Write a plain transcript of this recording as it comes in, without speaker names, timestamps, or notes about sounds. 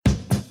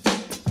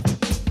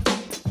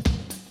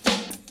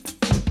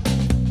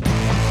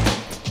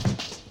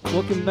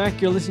Welcome back.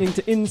 You're listening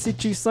to In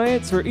Situ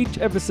Science, where each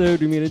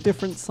episode we meet a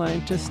different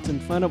scientist and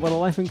find out what a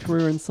life and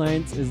career in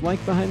science is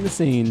like behind the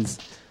scenes.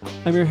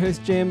 I'm your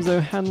host, James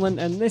O'Hanlon,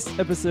 and this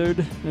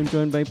episode I'm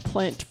joined by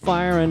plant,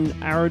 fire, and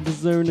arid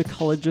zone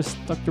ecologist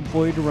Dr.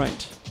 Boyd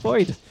Wright.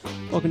 Boyd,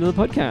 welcome to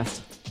the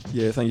podcast.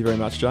 Yeah, thank you very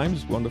much,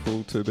 James.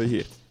 Wonderful to be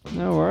here.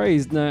 No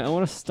worries. Now, I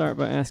want to start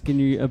by asking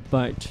you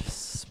about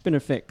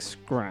spinifex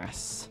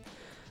grass.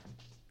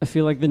 I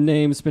feel like the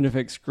name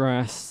spinifex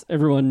grass,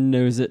 everyone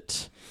knows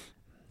it.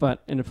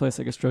 But in a place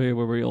like Australia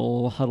where we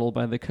all huddle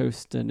by the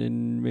coast and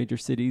in major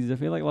cities, I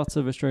feel like lots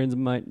of Australians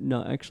might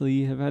not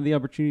actually have had the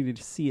opportunity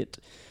to see it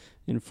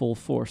in full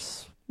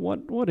force.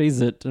 What is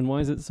it and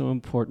why is it so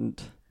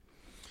important?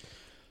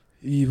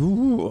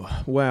 Ooh,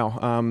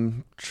 wow,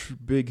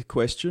 big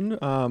question.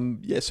 So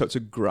it's a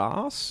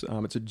grass.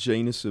 It's a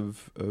genus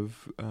of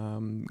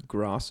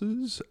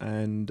grasses,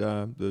 and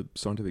the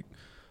scientific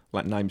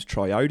Latin name's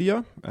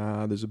Triodea.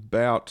 There's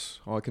about,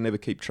 I can never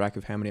keep track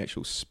of how many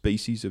actual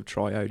species of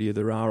Triodea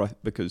there are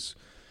because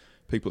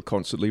people are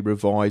constantly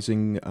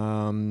revising.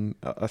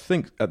 I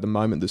think at the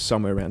moment there's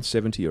somewhere around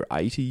 70 or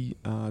 80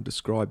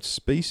 described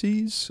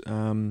species.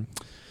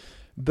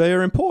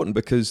 They're important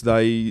because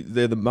they're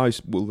the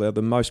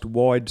most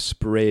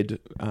widespread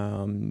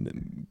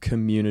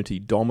community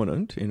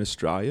dominant in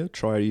Australia.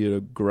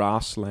 Triodea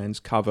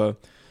grasslands cover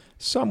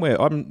somewhere,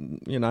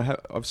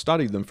 I've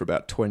studied them for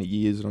about 20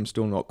 years and I'm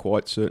still not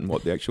quite certain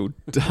what the actual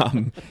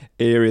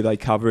area they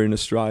cover in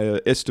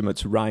Australia.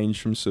 Estimates range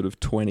from sort of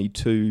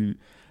 22%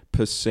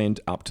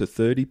 up to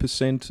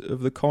 30% of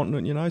the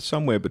continent,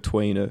 somewhere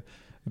between a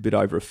bit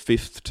over a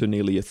fifth to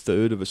nearly a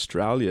third of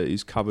Australia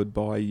is covered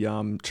by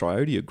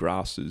Triodea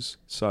grasses.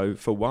 So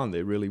for one,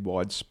 they're really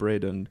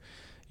widespread and,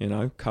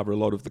 cover a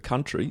lot of the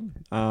country.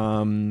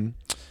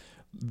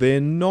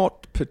 They're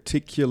not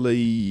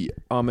particularly,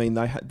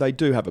 they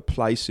do have a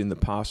place in the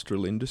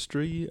pastoral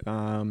industry,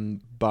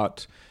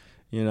 but,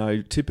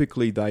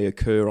 typically they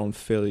occur on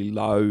fairly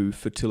low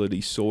fertility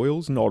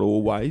soils, not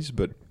always,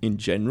 but in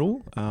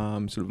general,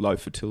 sort of low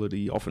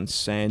fertility, often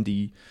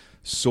sandy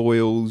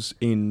soils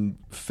in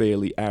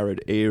fairly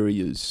arid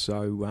areas.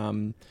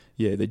 So,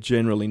 they're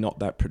generally not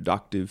that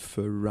productive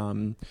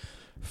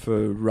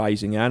for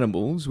raising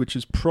animals, which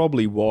is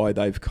probably why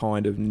they've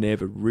kind of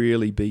never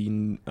really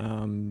been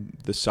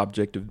the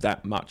subject of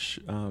that much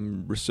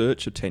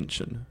research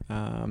attention.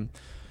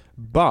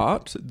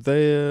 But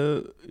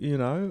they're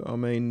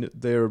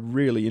a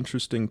really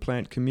interesting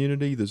plant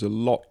community. There's a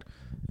lot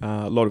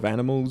of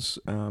animals,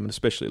 and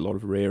especially a lot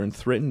of rare and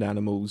threatened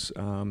animals,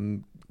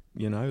 live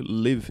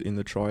in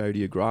the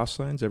Triodea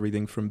grasslands.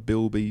 Everything from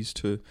bilbies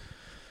to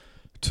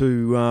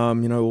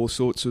all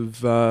sorts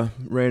of rare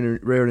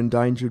and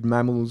endangered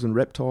mammals and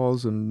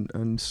reptiles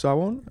and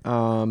so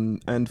on.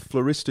 And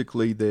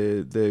floristically,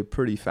 they're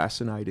pretty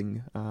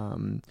fascinating.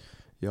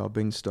 I've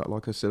been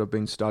I've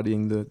been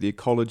studying the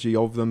ecology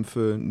of them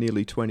for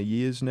nearly 20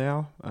 years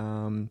now.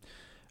 I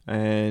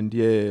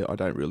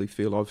don't really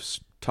feel I've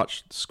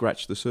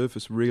scratched the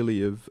surface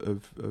really of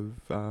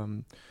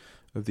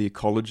the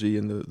ecology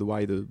and the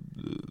way the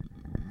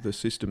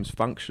systems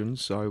function.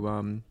 So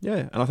and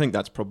I think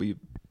that's probably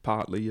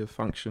partly a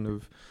function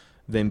of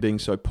them being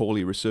so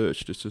poorly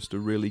researched. It's just a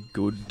really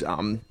good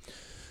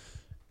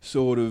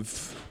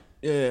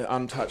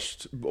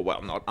untouched,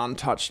 well, not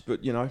untouched, but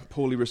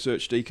poorly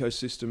researched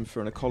ecosystem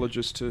for an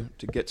ecologist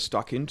to get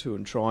stuck into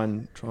and try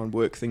and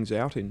work things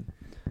out in.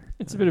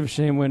 It's a bit of a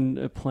shame when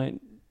a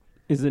plant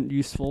isn't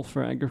useful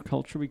for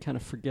agriculture, we kind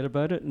of forget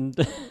about it and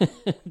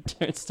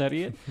don't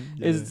study it.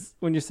 Yeah. Is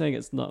when you're saying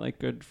it's not like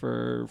good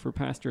for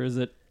pasture, is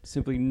it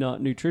simply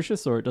not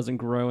nutritious, or it doesn't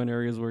grow in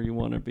areas where you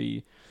want to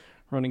be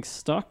running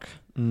stock?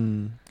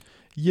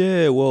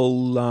 Yeah,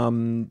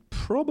 well,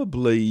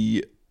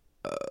 probably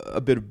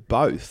a bit of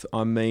both.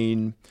 I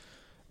mean,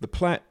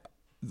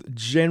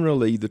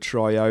 generally the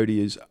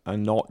Triodeas are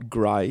not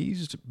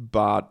grazed,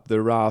 but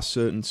there are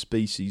certain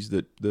species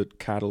that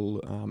cattle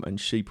and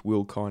sheep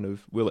will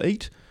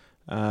eat.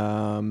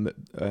 Triodea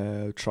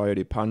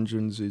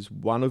pungens is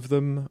one of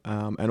them,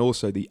 and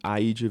also the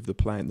age of the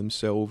plant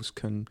themselves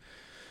can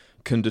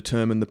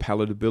determine the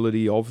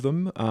palatability of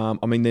them.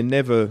 They're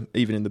never,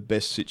 even in the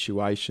best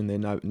situation,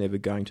 they're never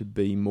going to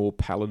be more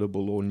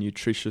palatable or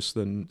nutritious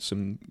than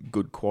some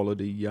good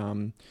quality,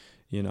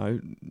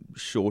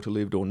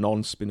 shorter-lived or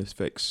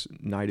non-spinifex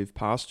native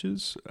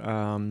pastures.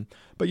 But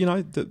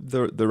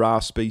there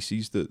are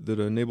species that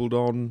are nibbled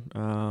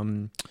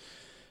on.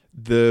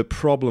 The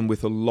problem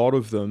with a lot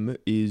of them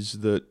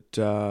is that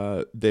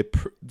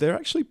they're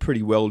actually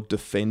pretty well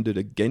defended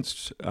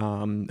against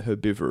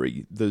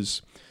herbivory.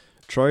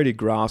 Triodea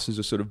grasses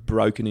are sort of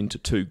broken into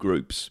two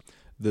groups.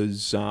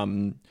 There's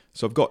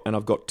I've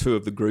got two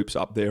of the groups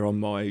up there on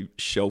my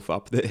shelf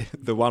up there.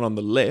 The one on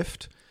the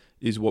left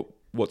is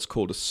what's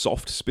called a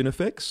soft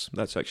spinifex.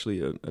 That's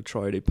actually a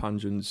Triodea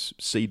pungens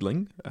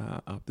seedling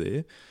up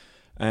there.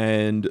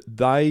 And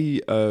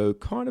they are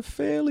kind of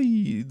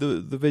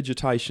the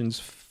vegetation's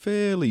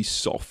fairly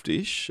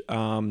softish,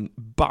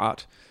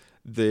 but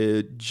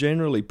they're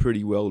generally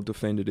pretty well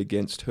defended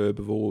against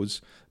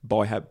herbivores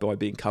by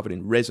being covered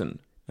in resin.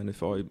 And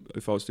if I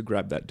was to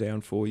grab that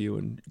down for you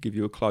and give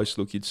you a close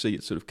look, you'd see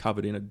it's sort of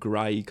covered in a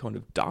grey kind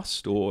of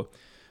dust or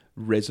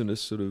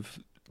resinous sort of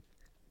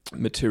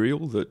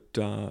material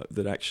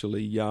that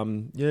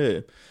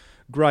actually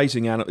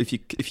grazing animal.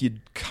 If you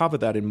cover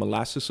that in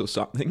molasses or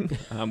something,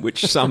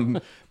 which some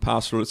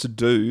pastoralists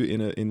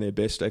do in their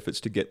best efforts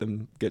to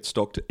get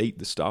stock to eat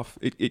the stuff,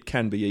 it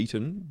can be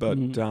eaten.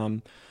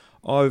 But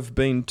I've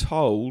been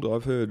told,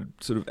 I've heard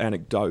sort of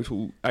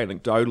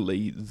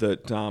anecdotally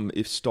that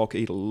if stock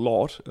eat a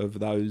lot of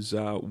those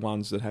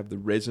ones that have the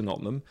resin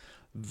on them,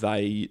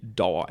 they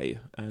die.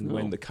 And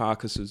when the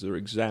carcasses are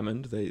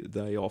examined,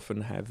 they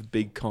often have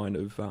big kind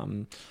of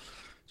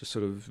just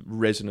sort of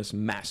resinous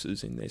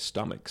masses in their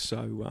stomach.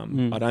 So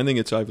I don't think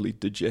it's overly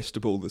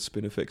digestible, the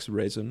Spinifex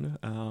resin,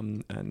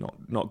 and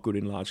not good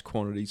in large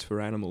quantities for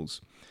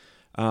animals.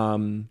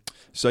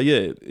 So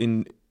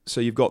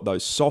you've got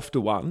those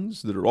softer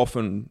ones that are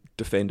often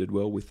defended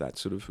well with that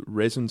sort of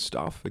resin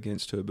stuff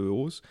against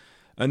herbivores.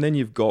 And then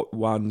you've got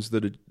ones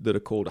that are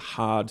called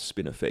hard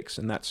Spinifex,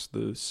 and that's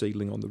the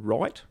seedling on the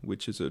right,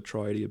 which is a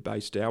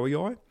Triadia-based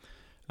dowii.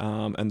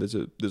 And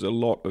there's a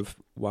lot of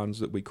ones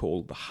that we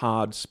call the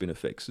hard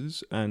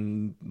Spinifexes,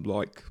 and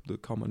like the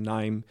common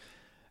name,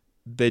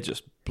 they're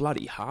just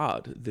bloody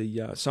hard.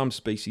 Some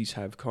species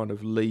have kind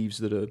of leaves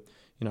that are,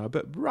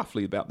 but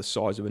roughly about the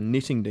size of a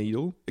knitting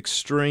needle,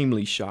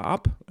 extremely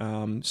sharp,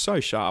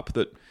 so sharp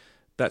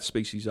that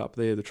species up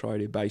there, the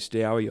Triadia-based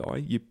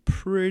dowii, you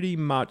pretty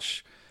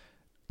much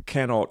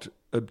cannot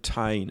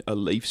obtain a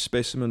leaf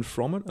specimen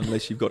from it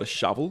unless you've got a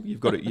shovel.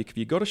 If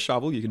you've got a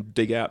shovel, you can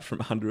dig out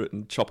from under it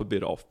and chop a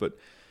bit off. But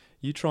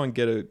you try and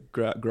get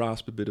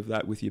grasp a bit of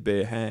that with your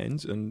bare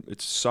hands, and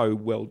it's so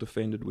well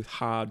defended with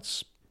hard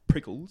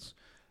prickles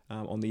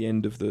on the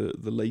end of the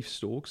leaf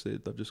stalks.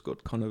 They've just got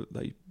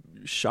they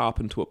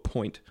sharpen to a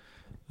point.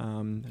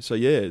 They're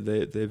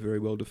very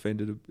well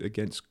defended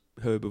against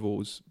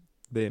herbivores.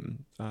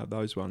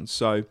 Those ones.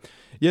 So,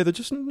 they're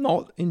just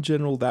not in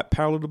general that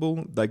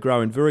palatable. They grow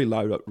in very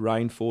low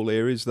rainfall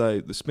areas.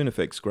 The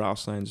Spinifex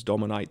grasslands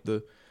dominate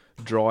the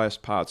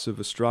driest parts of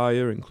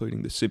Australia,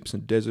 including the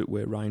Simpson Desert,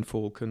 where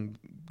rainfall can,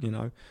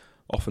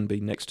 often be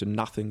next to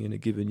nothing in a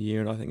given year.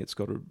 And I think it's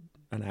got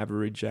an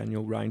average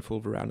annual rainfall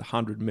of around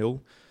 100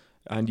 mil.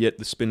 And yet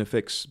the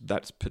Spinifex,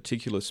 that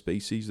particular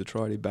species, the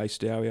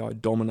Triadia-based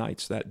dowii,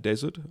 dominates that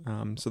desert.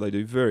 So they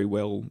do very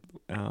well,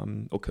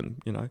 or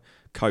can,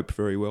 cope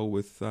very well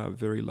with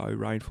very low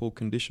rainfall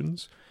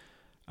conditions.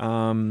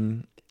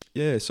 So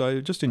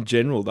just in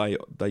general,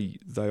 they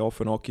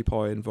often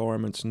occupy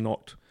environments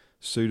not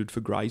suited for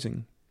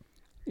grazing.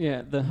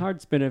 Yeah, the hard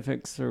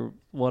Spinifex are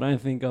what I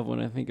think of when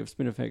I think of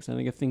Spinifex. I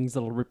think of things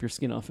that'll rip your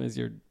skin off as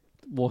you're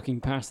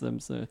walking past them.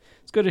 So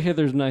it's good to hear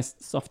there's nice,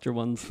 softer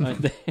ones out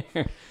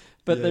there.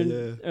 But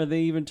are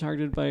they even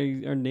targeted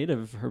by our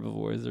native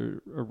herbivores,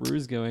 or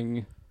Ru's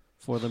going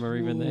for them, or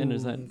even then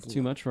is that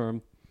too much for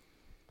them?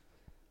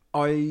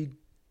 I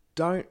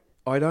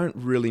don't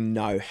really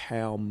know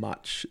how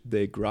much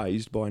they're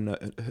grazed by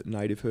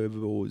native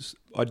herbivores.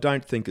 I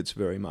don't think it's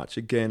very much.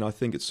 Again, I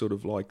think it's sort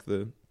of like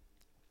the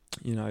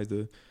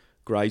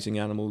grazing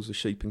animals, the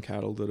sheep and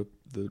cattle that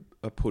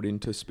are put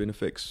into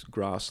Spinifex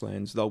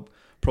grasslands. They'll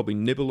probably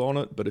nibble on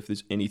it, but if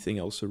there's anything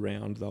else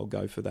around, they'll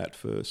go for that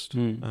first.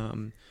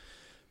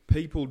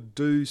 People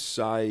do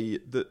say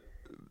that,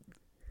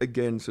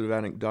 again, sort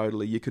of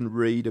anecdotally, you can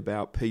read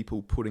about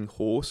people putting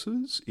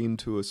horses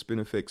into a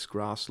Spinifex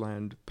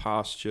grassland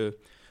pasture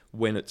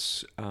when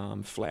it's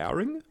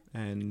flowering,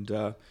 and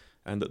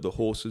that the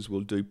horses will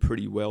do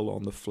pretty well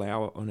on the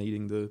flower, on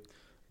eating the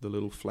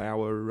little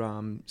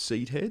flower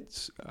seed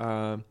heads.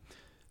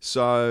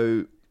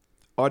 So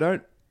I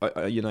don't,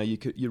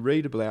 you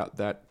read about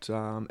that,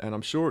 and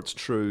I'm sure it's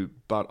true,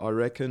 but I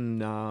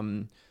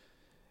reckon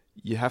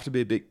you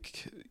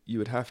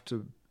would have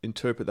to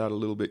interpret that a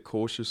little bit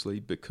cautiously,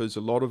 because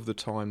a lot of the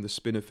time the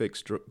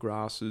Spinifex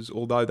grasses,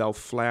 although they'll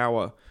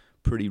flower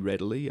pretty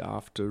readily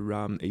after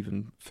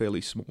even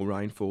fairly small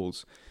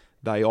rainfalls,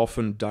 they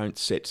often don't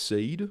set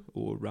seed,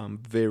 or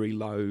very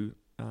low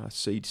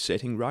seed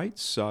setting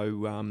rates.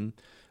 So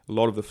a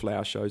lot of the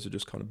flower shows are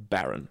just kind of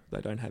barren.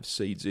 They don't have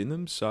seeds in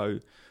them. So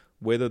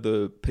whether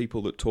the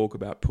people that talk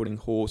about putting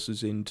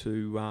horses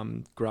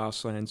into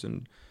grasslands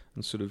and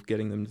sort of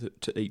getting them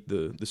to eat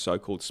the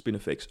so-called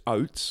Spinifex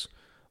oats,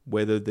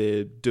 whether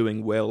they're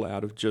doing well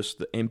out of just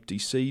the empty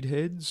seed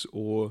heads,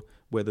 or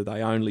whether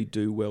they only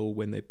do well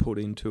when they're put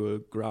into a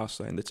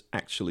grassland that's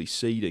actually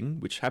seeding,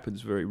 which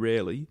happens very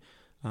rarely,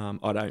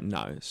 I don't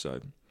know. So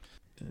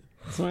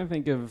I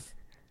think of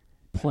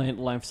plant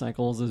life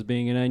cycles as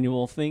being an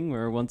annual thing,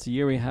 where once a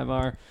year we have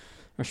our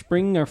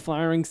spring, our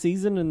flowering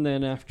season, and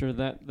then after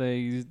that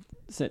they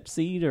set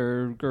seed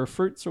or grow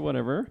fruits or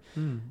whatever.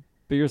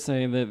 But you're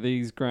saying that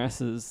these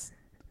grasses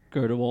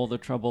go to all the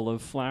trouble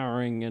of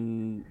flowering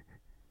and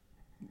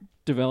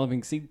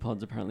developing seed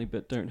pods, apparently,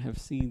 but don't have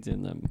seeds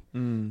in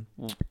them.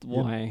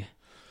 Why?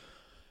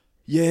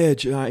 Yeah,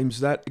 James,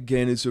 that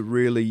again is a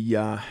really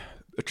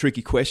a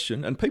tricky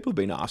question, and people have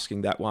been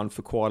asking that one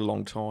for quite a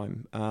long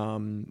time.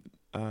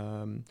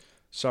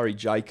 Surrey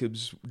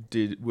Jacobs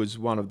was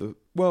one of the,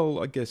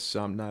 well, I guess,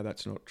 no,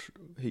 that's not true.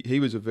 He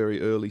was a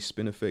very early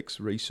Spinifex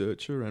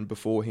researcher, and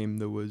before him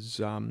there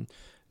was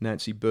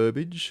Nancy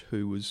Burbidge,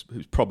 who's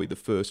probably the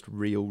first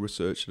real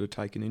researcher to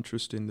take an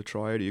interest in the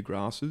Triodia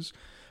grasses.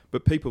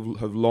 But people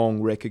have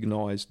long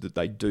recognised that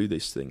they do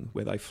this thing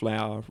where they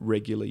flower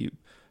regularly,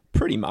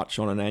 pretty much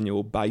on an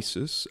annual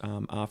basis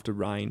after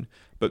rain,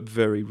 but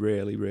very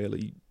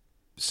rarely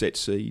set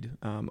seed.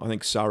 I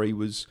think Surrey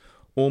was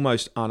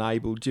almost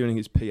unable, during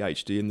his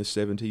PhD in the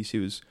 70s, he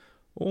was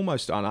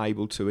almost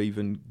unable to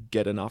even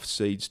get enough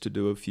seeds to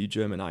do a few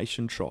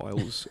germination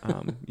trials.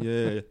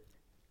 Yeah.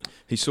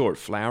 He saw it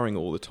flowering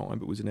all the time,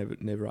 but was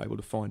never able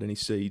to find any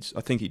seeds.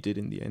 I think he did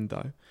in the end,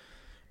 though.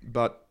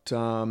 But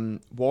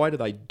why do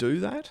they do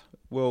that?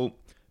 Well,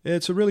 yeah,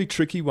 it's a really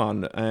tricky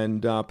one,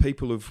 and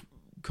people have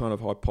kind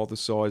of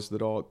hypothesised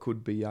that it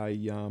could be a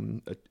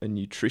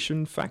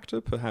nutrition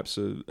factor, perhaps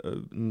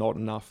not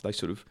enough.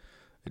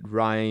 It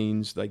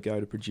rains, they go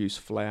to produce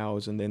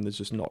flowers, and then there's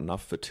just not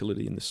enough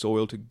fertility in the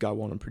soil to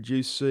go on and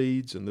produce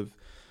seeds. And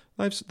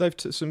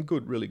some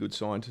really good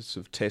scientists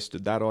have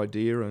tested that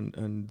idea,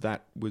 and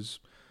that was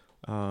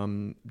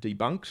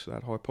debunked,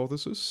 that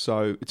hypothesis.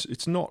 So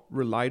it's not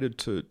related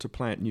to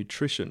plant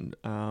nutrition.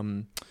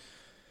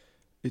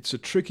 It's a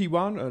tricky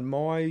one, and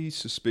my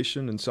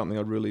suspicion, and something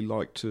I'd really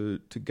like to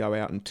go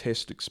out and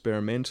test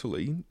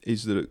experimentally,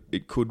 is that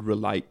it could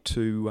relate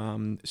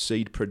to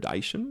seed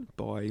predation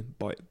by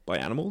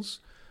animals.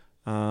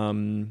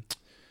 The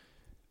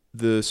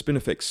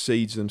Spinifex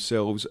seeds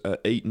themselves are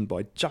eaten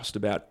by just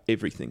about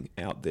everything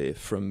out there,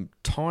 from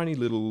tiny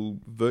little,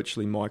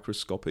 virtually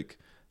microscopic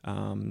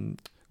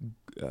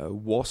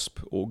wasp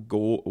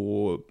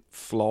or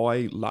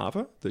fly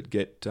larvae that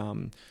get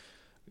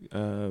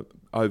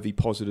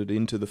oviposited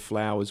into the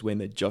flowers when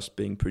they're just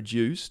being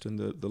produced, and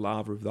the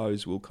larvae of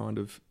those will kind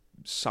of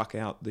suck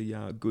out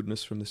the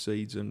goodness from the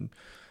seeds and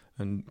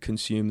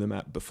consume them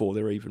before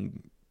they're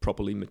even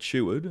properly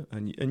matured.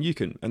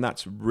 And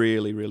that's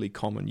really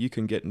common. You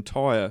can get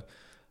entire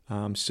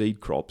seed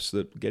crops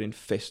that get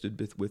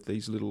infested with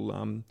these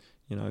little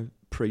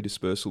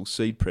predispersal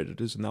seed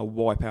predators, and they'll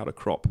wipe out a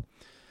crop.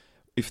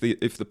 If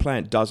the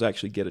plant does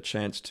actually get a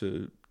chance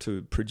to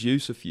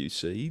produce a few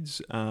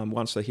seeds,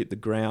 once they hit the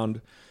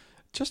ground,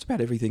 just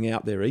about everything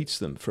out there eats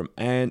them, from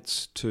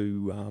ants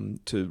to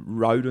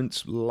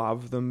rodents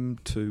love them,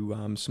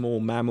 to small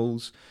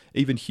mammals.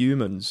 Even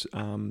humans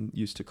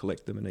used to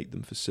collect them and eat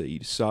them for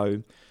seed.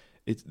 So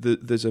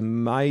there's a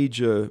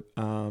major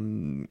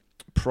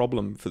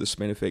problem for the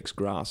Spinifex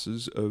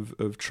grasses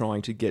of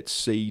trying to get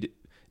seed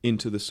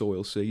into the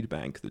soil seed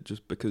bank, that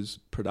just because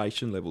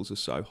predation levels are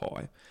so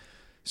high.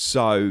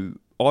 So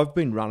I've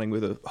been running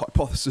with a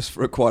hypothesis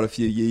for quite a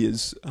few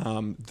years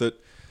that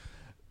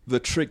the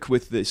trick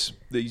with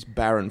these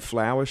barren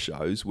flower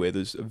shows, where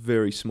there's a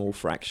very small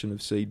fraction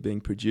of seed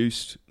being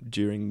produced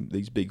during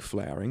these big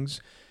flowerings,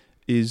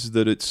 is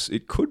that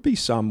it could be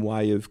some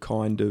way of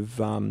kind of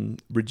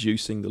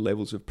reducing the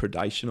levels of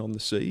predation on the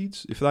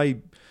seeds. If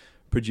they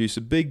produce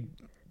a big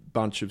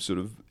bunch of sort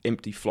of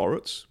empty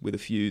florets with a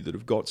few that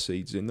have got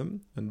seeds in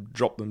them and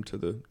drop them to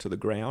the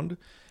ground,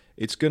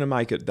 it's going to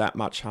make it that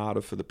much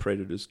harder for the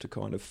predators to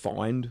kind of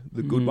find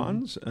the good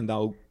ones, and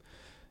they'll,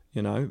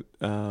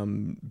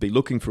 be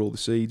looking for all the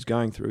seeds,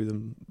 going through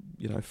them,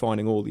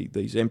 finding all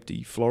these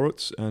empty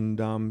florets,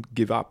 and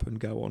give up and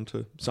go on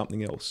to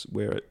something else.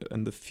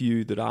 And the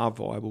few that are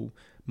viable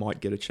might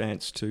get a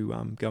chance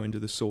to go into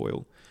the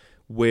soil.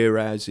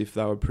 Whereas if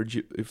they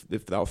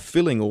were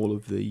filling all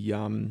of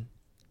the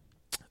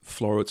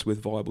florets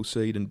with viable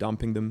seed and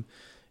dumping them,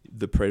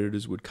 the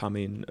predators would come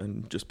in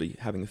and just be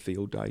having a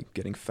field day,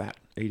 getting fat,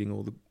 eating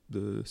all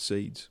the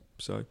seeds.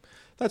 So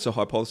that's a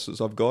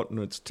hypothesis I've got, and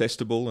it's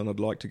testable, and I'd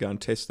like to go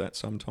and test that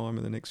sometime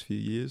in the next few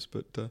years.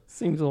 But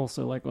seems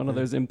also like one of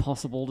those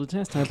impossible to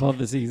test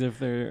hypotheses if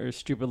they're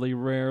stupidly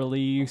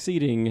rarely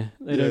seeding.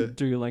 They don't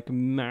do like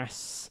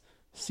mass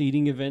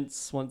seeding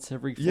events once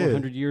every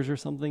 400 years or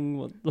something.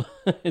 What,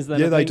 is that?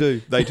 Yeah, they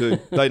do.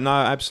 No,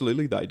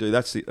 absolutely they do.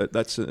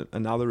 That's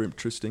another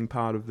interesting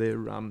part of their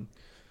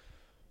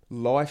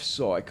life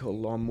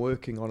cycle. I'm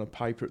working on a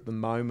paper at the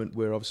moment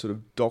where I've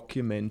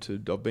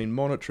been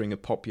monitoring a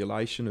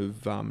population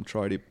of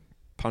Triodia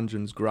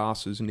pungens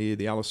grasses near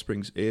the Alice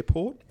Springs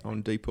Airport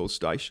on Deepwell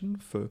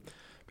Station. Been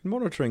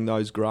monitoring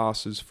those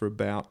grasses for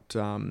about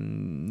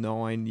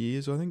 9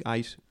 years, I think,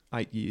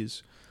 8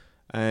 years.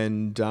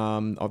 And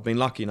I've been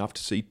lucky enough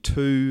to see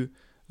 2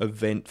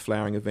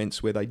 flowering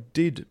events where they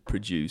did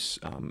produce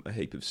a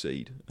heap of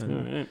seed.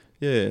 And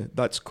yeah,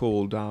 that's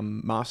called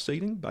mass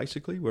seeding,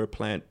 basically, where a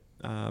plant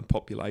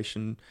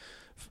population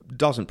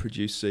doesn't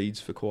produce seeds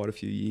for quite a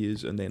few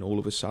years, and then all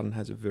of a sudden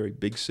has a very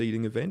big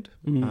seeding event.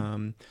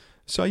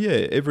 So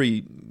yeah,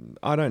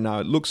 I don't know,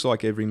 it looks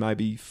like every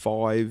maybe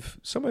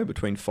somewhere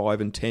between 5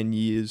 and 10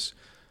 years,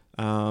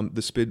 the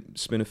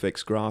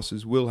Spinifex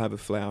grasses will have a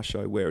flower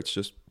show where it's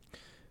just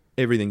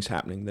everything's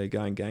happening. They're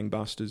going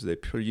gangbusters. They're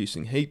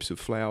producing heaps of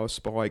flower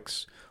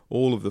spikes.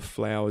 All of the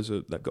flowers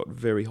they've got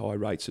very high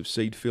rates of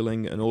seed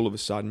filling, and all of a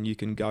sudden you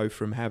can go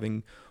from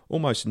having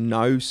almost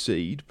no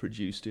seed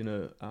produced in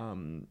a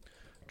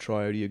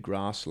Triodia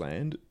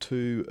grassland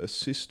to a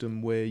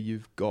system where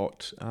you've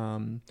got,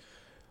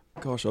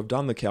 I've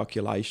done the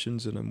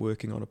calculations and I'm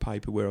working on a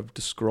paper where I've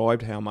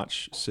described how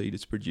much seed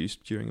is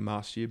produced during a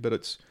mast year, but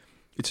it's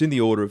in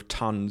the order of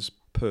tonnes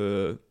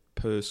per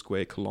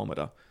square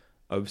kilometre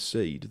of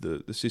seed.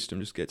 The system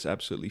just gets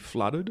absolutely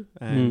flooded,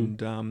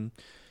 and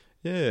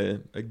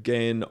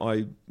again,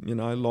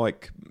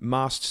 like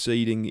mast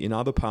seeding in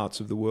other parts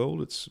of the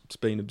world, it's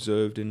been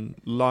observed in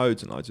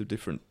loads and loads of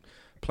different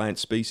plant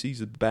species.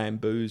 The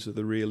bamboos are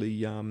the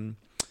really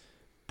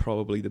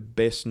probably the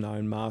best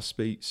known mast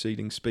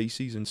seeding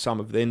species, and some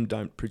of them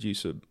don't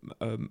produce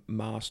a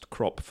mast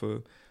crop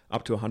for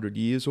up to 100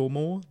 years or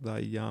more.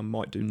 They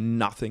might do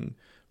nothing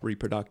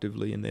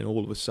reproductively, and then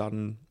all of a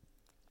sudden,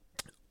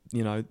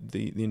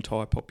 the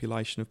entire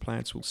population of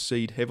plants will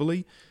seed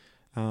heavily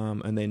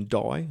and then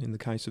die in the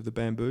case of the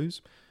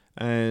bamboos.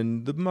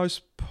 And the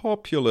most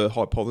popular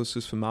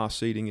hypothesis for mast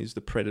seeding is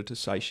the predator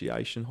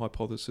satiation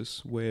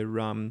hypothesis, where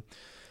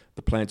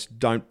the plants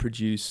don't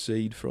produce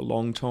seed for a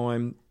long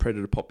time.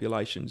 Predator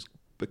populations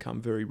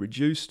become very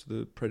reduced.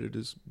 The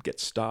predators get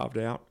starved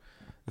out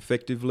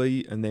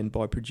effectively, and then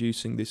by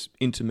producing this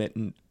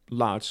intermittent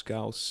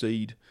large-scale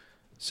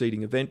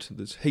seeding event,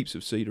 there's heaps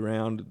of seed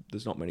around,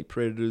 there's not many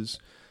predators.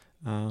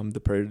 The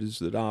predators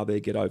that are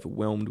there get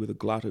overwhelmed with a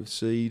glut of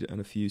seed,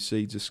 and a few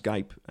seeds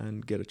escape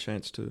and get a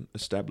chance to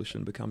establish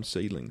and become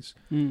seedlings.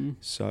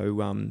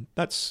 So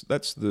that's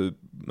the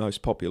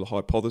most popular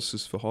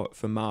hypothesis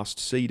for mast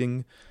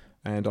seeding,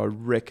 and I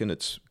reckon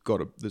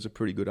there's a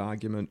pretty good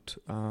argument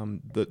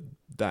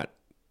that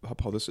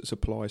hypothesis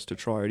applies to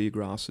Triodia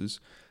grasses,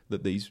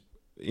 that these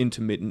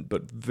intermittent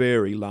but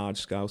very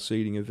large-scale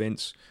seeding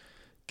events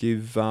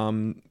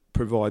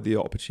provide the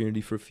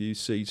opportunity for a few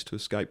seeds to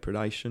escape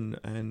predation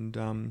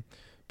and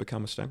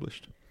become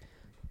established.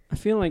 I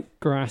feel like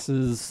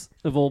grasses,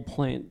 of all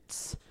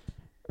plants,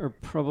 are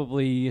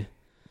probably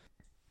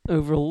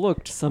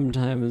overlooked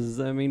sometimes.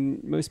 I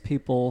mean, most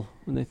people,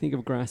 when they think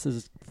of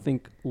grasses,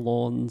 think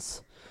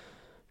lawns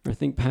or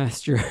think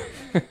pasture.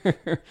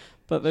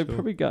 But they've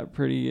probably got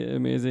pretty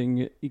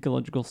amazing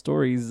ecological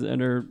stories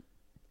and are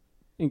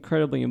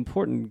incredibly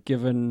important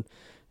given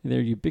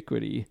their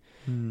ubiquity.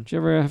 Do you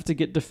ever have to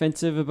get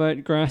defensive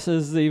about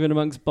grasses, even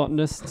amongst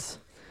botanists?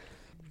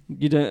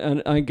 You don't.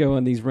 And I go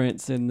on these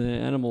rants in the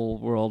animal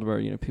world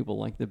where people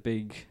like the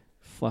big,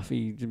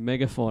 fluffy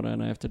megafauna,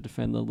 and I have to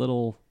defend the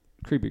little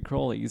creepy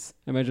crawlies.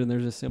 I imagine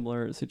there's a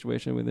similar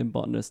situation within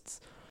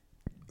botanists.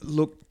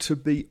 Look, to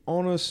be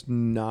honest,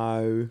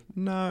 no.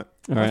 All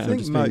right, I'm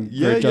just being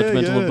very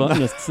judgmental of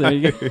botanists. There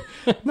you go.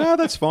 No,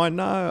 that's fine.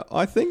 No,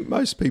 I think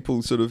most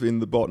people sort of in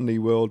the botany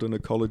world and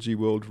ecology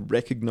world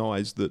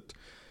recognise that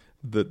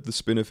the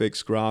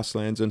spinifex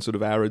grasslands and sort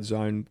of arid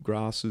zone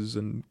grasses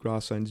and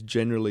grasslands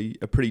generally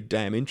are pretty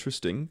damn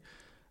interesting.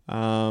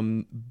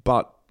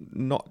 But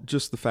not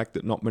just the fact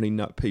that not many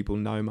people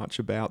know much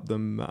about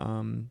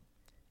them,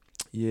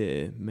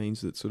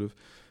 means that sort of,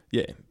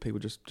 people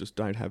just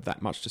don't have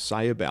that much to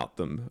say about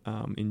them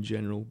in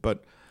general.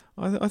 But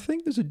I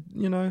think I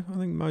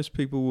think most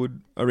people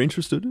are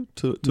interested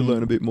to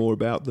learn a bit more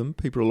about them.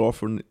 People are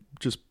often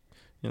just,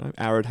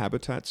 arid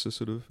habitats are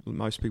sort of,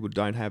 most people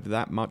don't have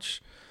that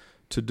much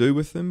to do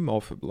with them. A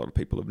lot of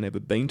people have never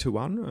been to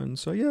one, and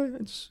so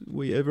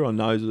everyone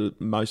knows that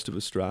most of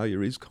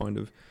Australia is kind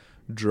of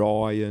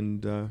dry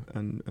and a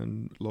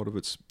lot of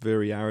it's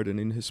very arid and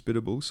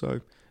inhospitable.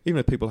 So even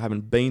if people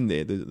haven't been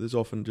there, there's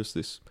often just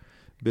this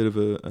bit of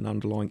an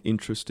underlying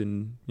interest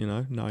in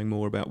knowing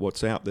more about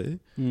what's out there.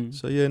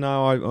 So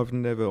I've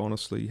never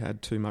honestly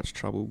had too much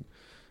trouble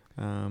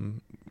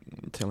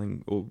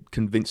telling or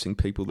convincing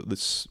people that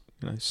there's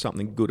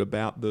something good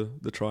about the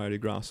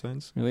Triodia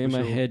grasslands. Really, in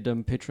my head,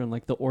 I'm picturing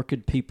like the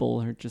orchid people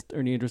are just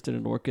only interested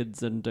in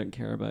orchids and don't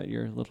care about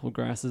your little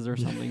grasses or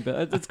something.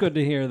 But it's good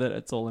to hear that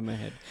it's all in my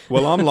head.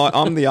 Well, I'm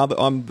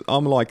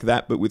like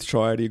that, but with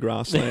Triodia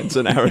grasslands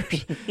and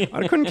arid.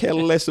 I couldn't care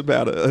less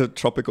about a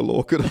tropical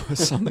orchid or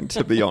something,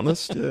 to be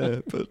honest.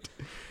 Yeah, but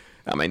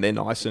I mean they're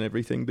nice and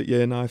everything. But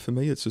for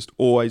me, it's just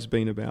always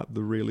been about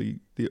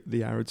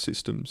the arid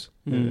systems.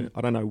 I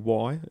don't know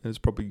why. It's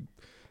probably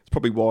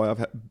why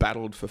I've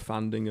battled for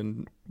funding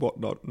and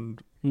whatnot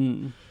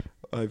and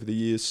over the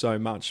years so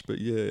much. But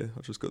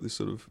I've just got this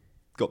sort of,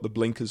 got the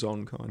blinkers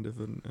on kind of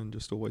and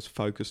just always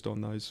focused on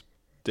those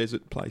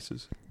desert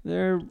places.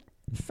 They're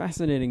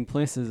fascinating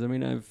places. I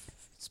mean, I've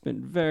spent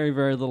very,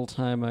 very little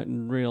time out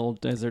in real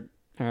desert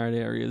arid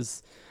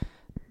areas.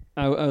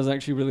 I was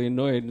actually really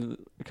annoyed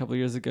a couple of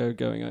years ago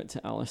going out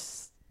to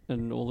Alice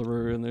and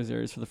Uluru and those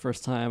areas for the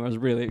first time. I was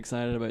really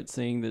excited about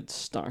seeing the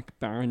stark,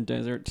 barren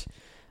desert.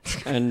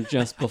 And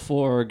just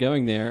before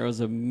going there, it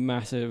was a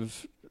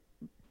massive,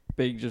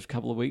 big, just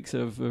couple of weeks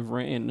of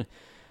rain.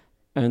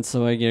 And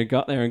so I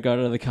got there and got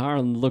out of the car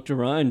and looked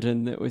around,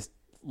 and it was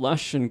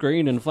lush and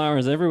green and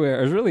flowers everywhere.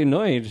 I was really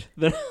annoyed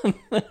that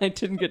I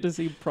didn't get to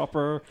see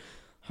proper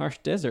harsh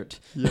desert.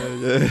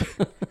 Yeah.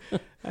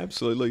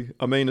 Absolutely.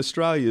 I mean,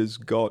 Australia's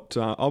got...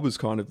 I was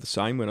kind of the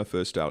same when I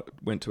first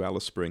went to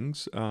Alice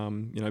Springs.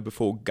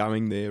 Before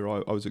going there,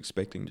 I was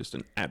expecting just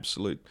an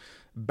absolute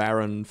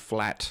barren,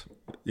 flat,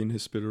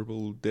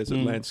 inhospitable desert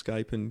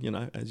landscape. And,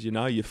 as you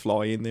know, you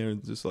fly in there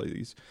and there's like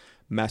these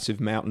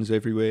massive mountains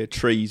everywhere,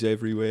 trees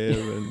everywhere.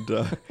 And,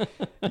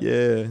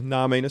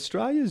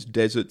 Australia's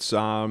deserts,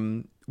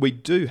 we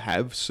do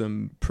have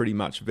some pretty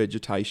much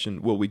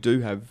vegetation. Well, we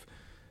do have...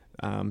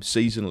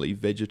 seasonally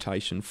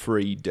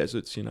vegetation-free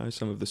deserts,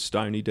 some of the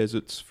stony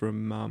deserts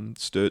from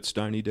Sturt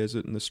Stony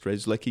Desert and the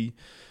Strzelecki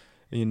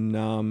in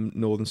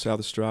northern South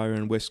Australia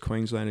and West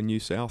Queensland and New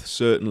South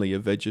certainly are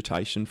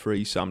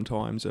vegetation-free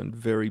sometimes and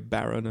very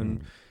barren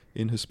and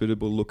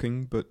inhospitable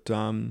looking. But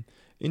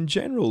in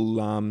general,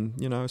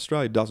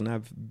 Australia doesn't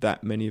have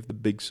that many of the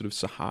big sort of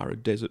Sahara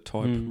desert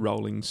type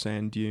rolling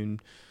sand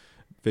dune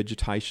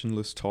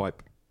vegetationless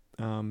type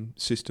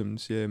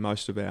systems. Yeah,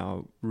 most of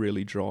our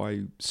really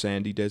dry,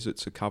 sandy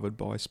deserts are covered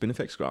by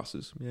spinifex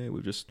grasses. Yeah,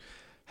 we've just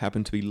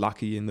happened to be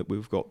lucky in that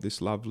we've got this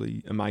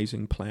lovely,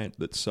 amazing plant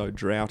that's so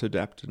drought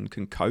adapted and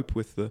can cope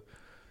with the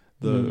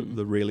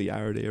really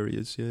arid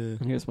areas. Yeah,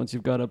 I guess once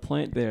you've got a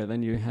plant there,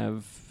 then you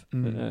have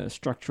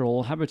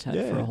structural habitat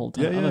for a whole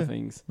ton of other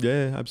things.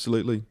 Yeah,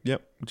 absolutely.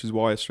 Yep, which is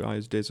why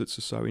Australia's deserts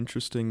are so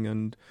interesting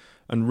and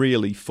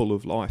really full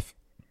of life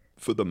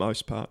for the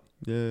most part.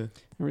 Yeah,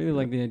 I really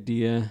like the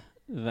idea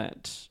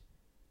that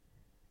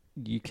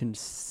you can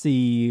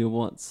see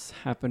what's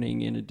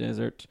happening in a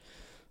desert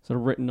sort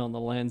of written on the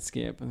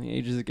landscape. I mean,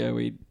 ages ago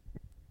I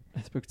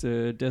spoke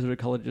to a desert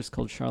ecologist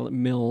called Charlotte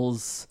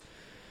Mills,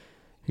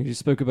 who just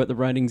spoke about the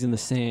writings in the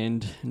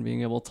sand and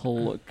being able to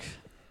look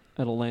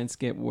at a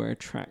landscape where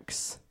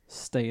tracks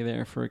stay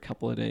there for a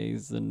couple of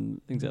days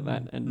and things like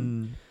that.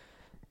 And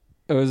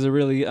it was a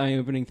really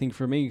eye-opening thing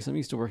for me because I'm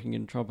used to working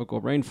in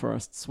tropical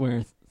rainforests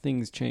where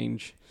things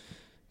change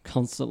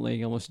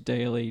constantly, almost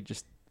daily,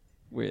 just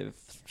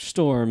with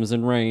storms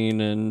and rain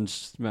and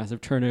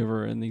massive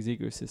turnover in these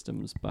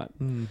ecosystems. But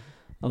I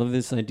love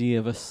this idea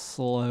of a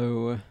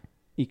slow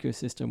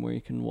ecosystem where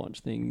you can watch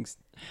things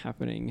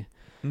happening.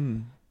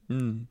 Do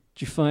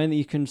you find that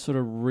you can sort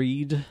of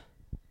read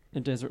a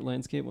desert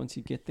landscape once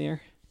you get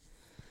there?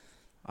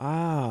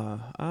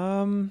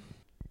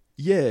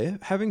 Yeah,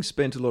 having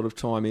spent a lot of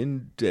time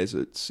in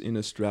deserts in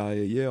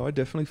Australia, I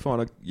definitely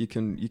find you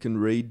can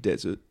read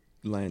desert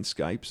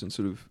landscapes and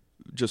sort of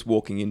just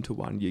walking into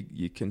one,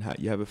 you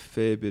have a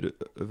fair bit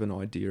of an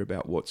idea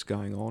about what's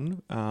going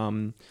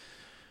on.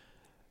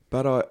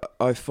 But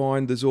I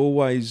find there's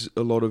always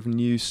a lot of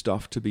new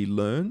stuff to be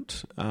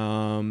learnt,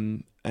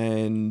 and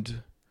I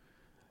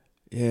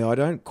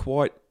don't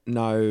quite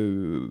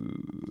know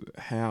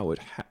how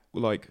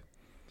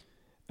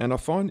and I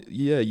find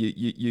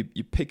you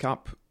pick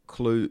up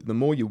clue. The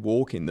more you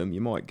walk in them,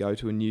 you might go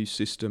to a new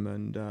system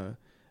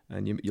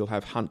and you'll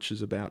have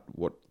hunches about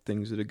what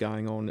things that are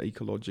going on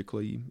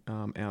ecologically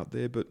out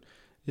there. But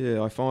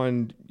I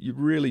find you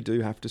really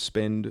do have to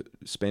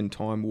spend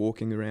time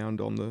walking around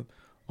on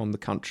the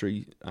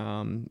country.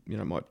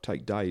 It might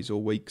take days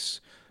or weeks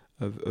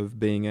of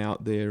being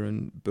out there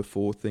and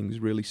before things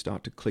really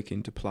start to click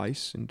into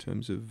place in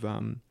terms of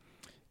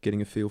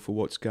getting a feel for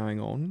what's going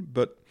on.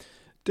 But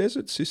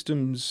desert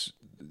systems,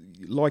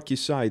 like you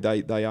say,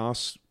 they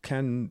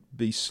can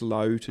be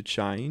slow to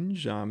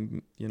change.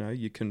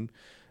 You can,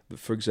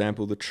 for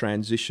example, the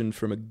transition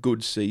from a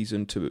good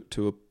season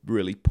to a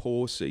really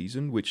poor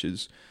season, which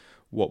is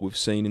what we've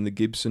seen in the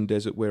Gibson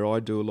Desert where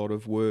I do a lot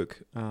of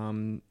work.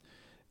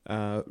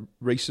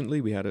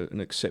 Recently, we had an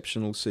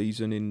exceptional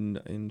season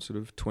in sort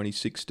of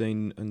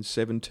 2016 and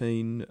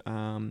 17,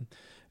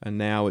 and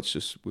now it's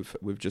just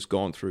we've just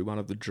gone through one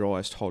of the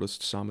driest,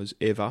 hottest summers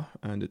ever,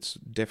 and it's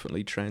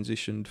definitely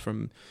transitioned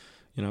from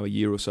a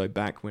year or so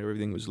back where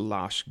everything was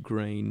lush,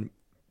 green,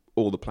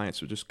 all the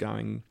plants were just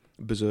going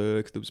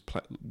berserk, there was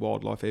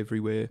wildlife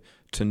everywhere,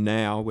 to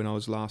now, when I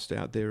was last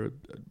out there a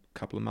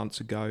couple of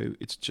months ago,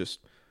 it's just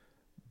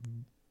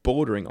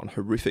bordering on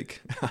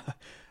horrific.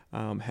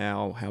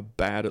 How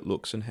bad it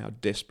looks and how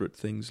desperate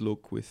things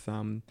look with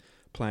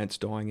plants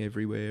dying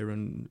everywhere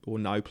or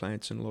no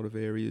plants in a lot of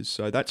areas.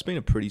 So that's been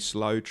a pretty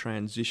slow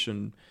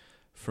transition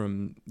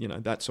from,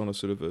 that's on a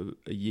sort of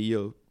a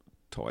year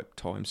type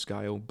time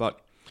scale. But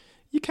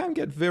you can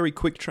get very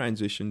quick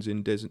transitions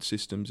in desert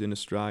systems in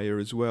Australia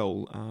as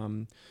well.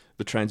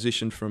 The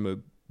transition from a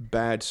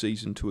bad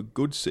season to a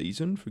good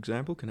season, for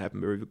example, can happen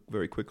very,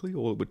 very quickly.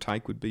 All it would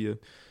take would be a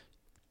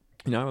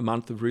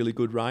month of really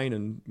good rain,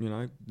 and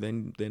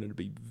then it'd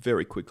be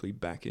very quickly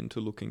back into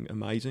looking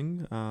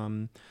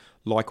amazing.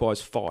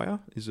 Likewise, fire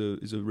is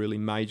a really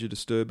major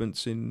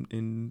disturbance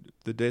in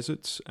the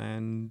deserts,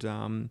 and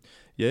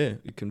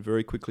it can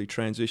very quickly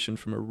transition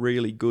from a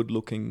really good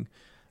looking,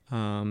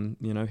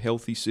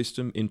 healthy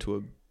system into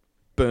a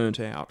burnt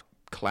out,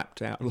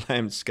 clapped out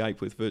landscape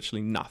with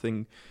virtually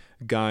nothing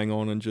going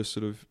on and just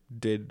sort of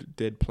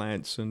dead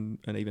plants and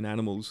even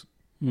animals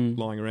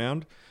lying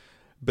around.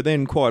 But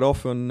then quite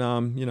often,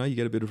 you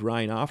get a bit of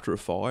rain after a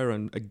fire,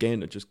 and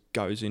again, it just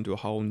goes into a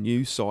whole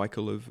new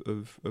cycle of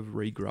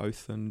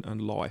regrowth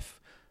and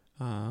life.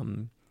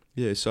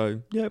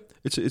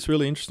 It's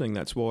really interesting.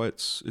 That's why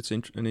it's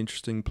an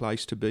interesting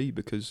place to be,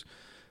 because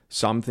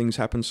some things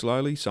happen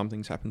slowly, some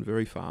things happen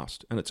very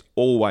fast, and it's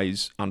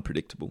always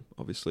unpredictable.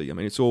 Obviously, I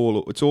mean, it's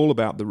all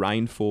about the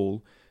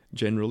rainfall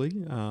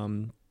generally,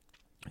 and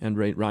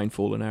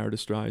rainfall in arid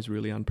Australia is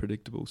really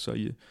unpredictable. So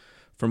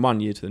from one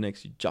year to the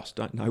next, you just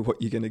don't know what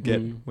you're going to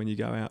get when you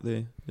go out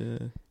there. Yeah.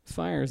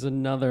 Fire is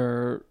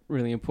another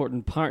really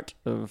important part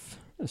of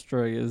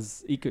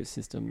Australia's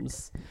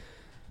ecosystems.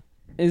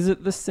 Is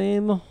it the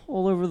same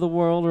all over the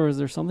world, or is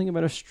there something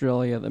about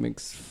Australia that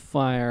makes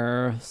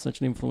fire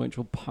such an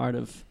influential part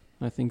of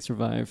how things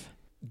survive?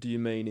 Do you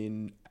mean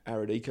in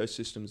arid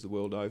ecosystems the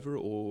world over,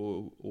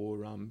 or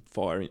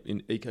fire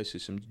in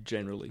ecosystems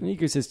generally? In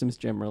ecosystems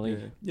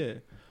generally. Yeah.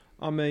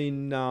 I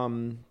mean,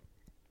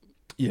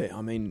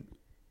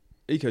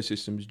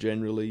 ecosystems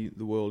generally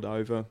the world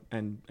over,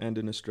 and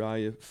in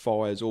Australia,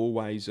 fire's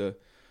always a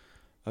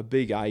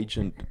big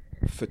agent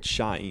for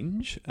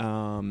change.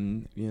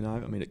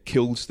 It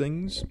kills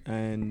things,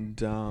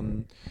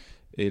 and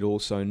it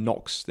also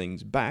knocks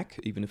things back,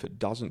 even if it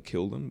doesn't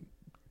kill them.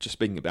 Just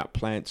speaking about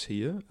plants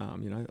here,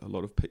 a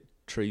lot of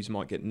trees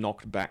might get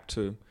knocked back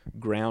to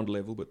ground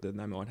level, but then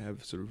they might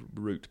have sort of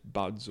root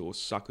buds or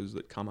suckers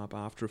that come up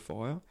after a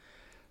fire.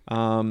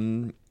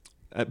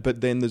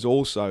 But then there's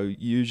also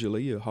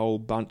usually a whole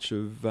bunch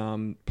of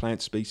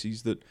plant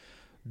species that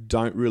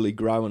don't really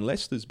grow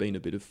unless there's been a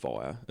bit of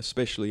fire,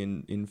 especially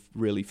in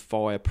really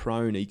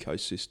fire-prone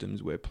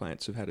ecosystems where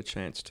plants have had a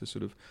chance to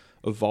sort of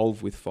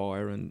evolve with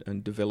fire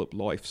and develop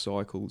life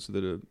cycles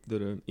that are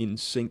in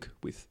sync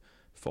with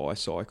fire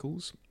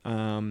cycles.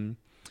 Absolutely.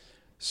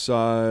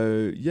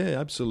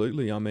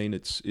 I mean,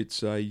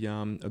 it's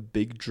a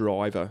big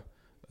driver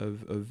of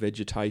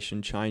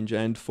vegetation change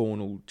and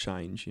faunal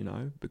change,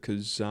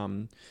 because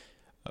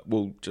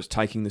just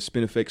taking the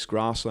Spinifex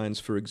grasslands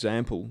for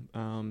example,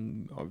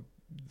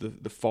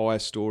 the fire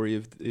story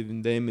of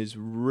even them is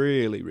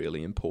really,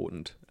 really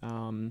important.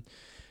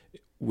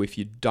 If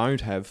you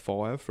don't have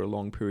fire for a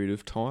long period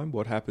of time,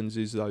 what happens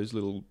is those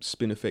little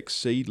Spinifex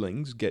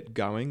seedlings get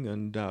going,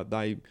 and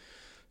they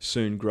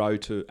soon grow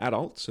to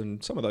adults,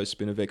 and some of those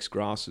Spinifex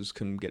grasses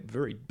can get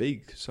very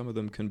big. Some of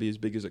them can be as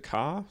big as a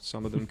car.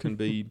 Some of them can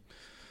be,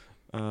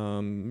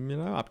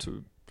 up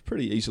to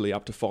pretty easily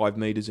up to 5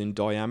 meters in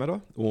diameter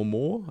or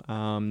more,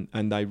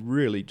 and they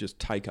really just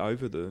take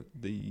over the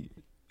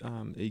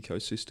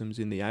ecosystems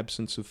in the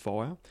absence of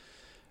fire.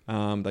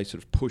 They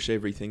sort of push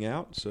everything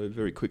out, so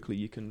very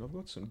quickly I've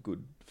got some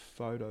good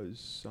photos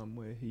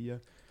somewhere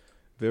here.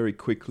 Very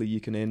quickly you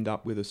can end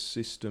up with a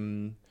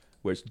system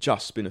where it's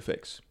just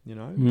Spinifex,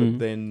 but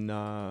then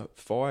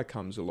fire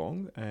comes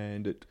along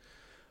and it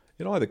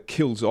either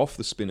kills off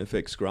the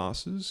Spinifex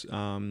grasses,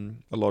 a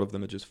lot of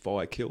them are just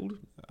fire killed,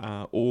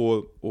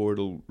 or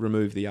it'll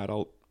remove the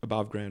adult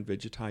above ground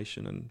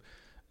vegetation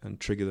and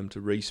trigger them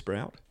to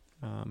resprout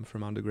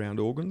from underground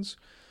organs.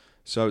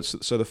 So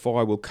the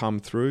fire will come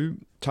through,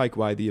 take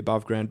away the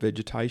above ground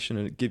vegetation,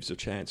 and it gives a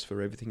chance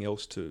for everything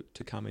else to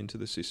come into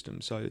the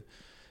system. So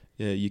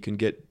you can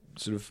get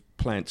sort of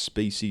plant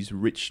species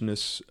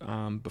richness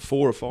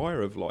before a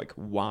fire of like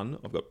one.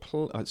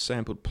 I've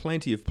sampled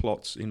plenty of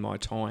plots in my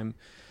time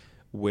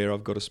where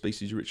I've got a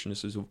species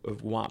richness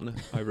of one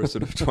over a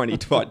sort of 20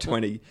 by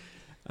 20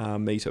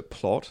 metre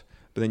plot.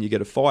 But then you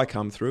get a fire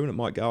come through and it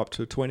might go up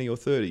to 20 or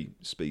 30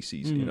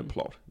 species in a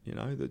plot.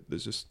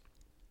 There's just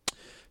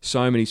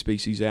so many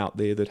species out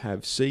there that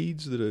have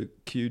seeds that are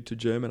cued to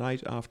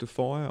germinate after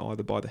fire,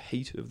 either by the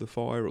heat of the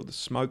fire or the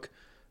smoke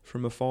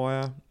from a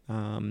fire.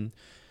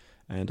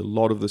 And a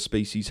lot of the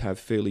species have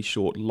fairly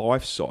short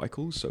life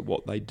cycles. So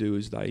what they do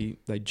is they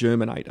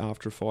germinate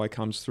after a fire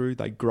comes through.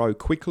 They grow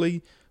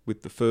quickly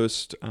with the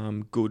first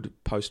good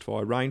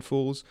post-fire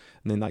rainfalls,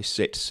 and then they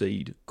set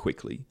seed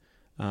quickly.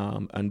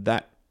 And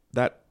that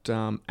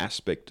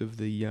aspect of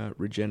the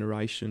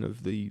regeneration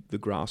of the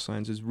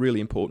grasslands is really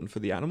important for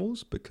the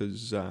animals,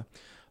 because a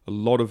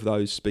lot of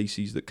those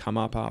species that come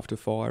up after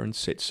fire and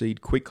set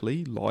seed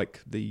quickly,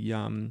 like the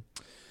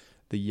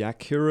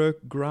Yakura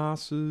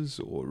grasses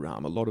or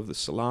a lot of the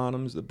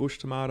solanums, the bush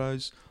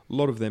tomatoes, a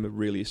lot of them are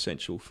really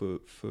essential for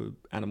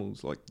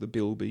animals like the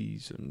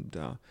bilbies and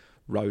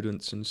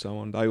rodents and so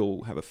on. They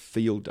all have a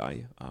field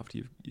day after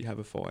you have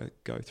a fire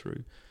go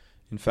through.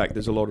 In fact,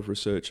 there's a lot of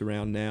research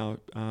around now.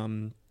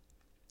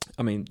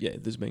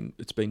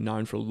 It's been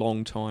known for a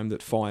long time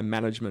that fire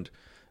management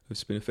of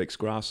Spinifex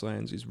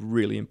grasslands is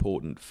really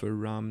important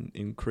for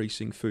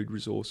increasing food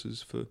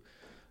resources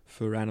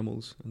for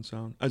animals and so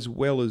on, as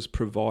well as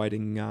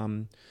providing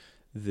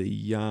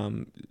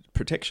the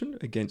protection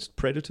against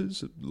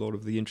predators. A lot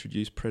of the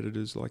introduced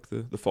predators, like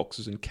the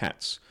foxes and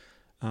cats,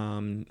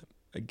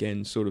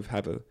 again, sort of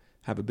have a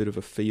bit of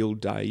a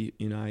field day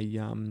in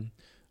a.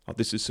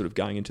 This is sort of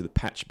going into the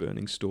patch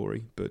burning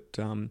story, but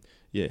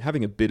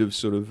having a bit of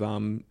sort of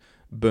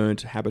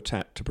burnt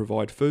habitat to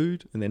provide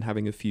food, and then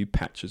having a few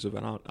patches of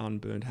an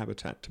unburned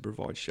habitat to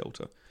provide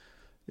shelter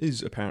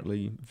is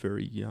apparently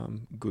very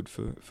good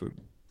for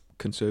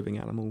conserving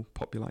animal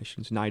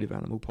populations, native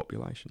animal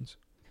populations.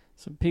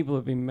 So people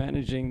have been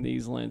managing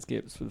these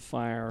landscapes with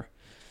fire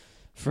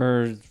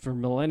for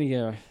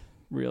millennia,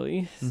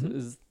 really. Mm-hmm. So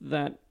is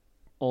that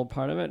all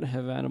part of it?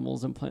 Have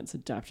animals and plants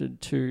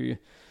adapted to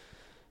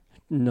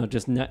not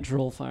just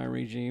natural fire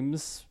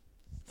regimes,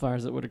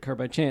 fires that would occur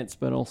by chance,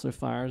 but also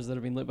fires that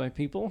have been lit by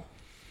people?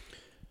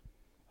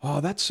 Oh,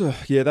 that's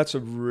a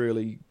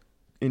really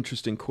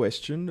interesting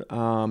question,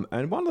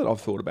 and one that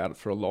I've thought about it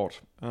for a lot.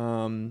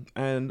 And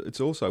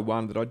it's also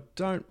one that I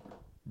don't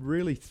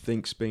really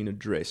think's been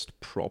addressed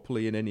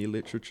properly in any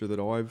literature that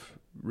I've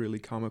really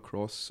come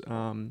across.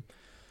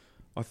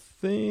 I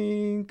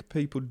think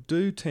people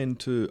do tend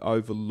to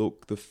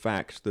overlook the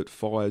fact that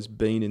fire's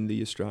been in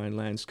the Australian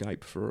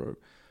landscape for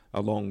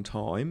a long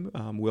time,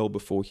 well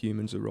before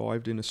humans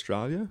arrived in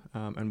Australia,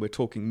 and we're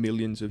talking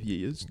millions of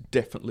years,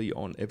 definitely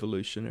on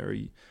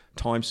evolutionary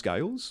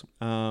timescales.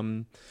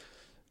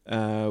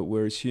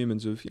 Whereas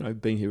humans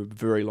have been here a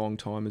very long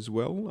time as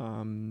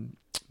well,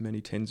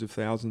 many tens of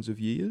thousands of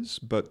years.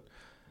 But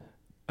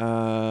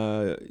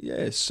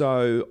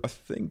so I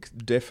think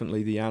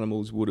definitely the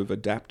animals would have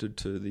adapted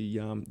to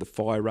the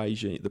fire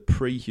regime, the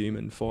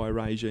pre-human fire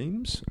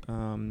regimes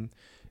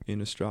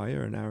in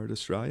Australia and arid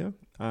Australia,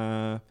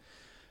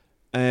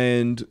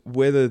 and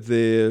whether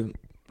the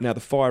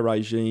fire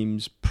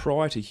regimes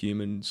prior to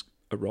humans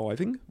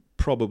arriving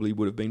probably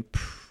would have been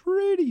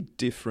pretty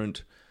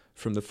different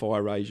from the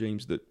fire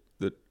regimes that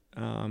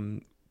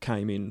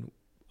came in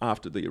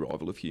after the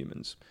arrival of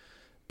humans.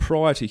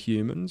 Prior to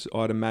humans,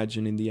 I'd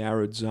imagine in the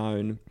arid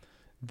zone,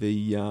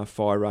 the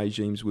fire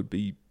regimes would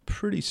be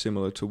pretty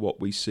similar to what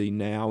we see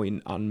now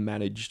in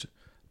unmanaged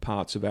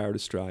parts of arid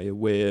Australia,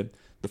 where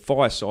the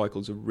fire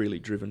cycles are really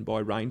driven by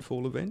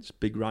rainfall events,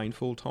 big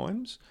rainfall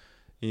times.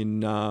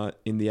 In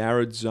the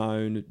arid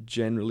zone,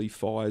 generally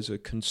fires are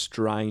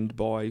constrained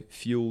by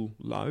fuel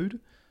load,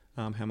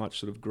 how much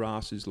sort of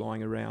grass is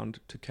lying around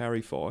to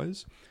carry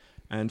fires.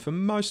 And for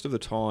most of the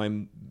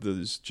time,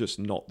 there's just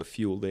not the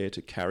fuel there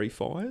to carry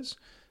fires,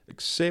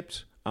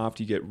 except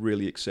after you get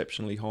really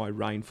exceptionally high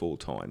rainfall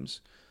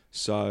times.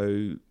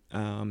 So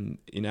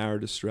in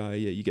arid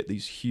Australia, you get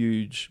these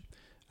huge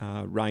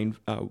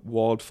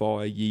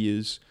wildfire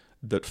years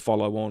that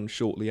follow on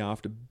shortly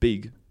after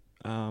big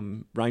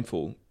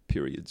rainfall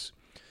periods.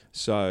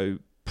 So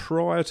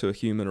prior to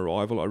human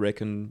arrival, I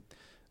reckon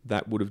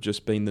that would have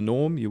just been the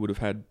norm. You would have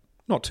had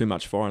not too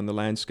much fire in the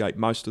landscape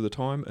most of the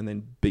time, and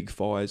then big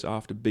fires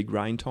after big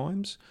rain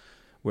times.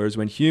 Whereas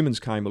when humans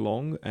came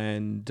along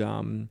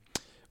and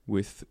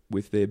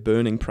with their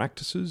burning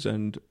practices,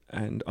 and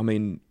I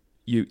mean,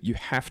 you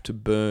have to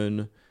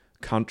burn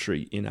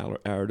country in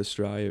arid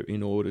Australia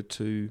in order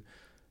to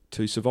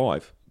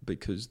survive,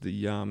 because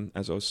the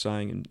as I was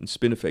saying, in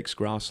spinifex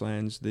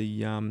grasslands,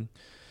 the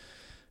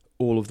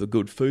all of the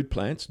good food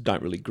plants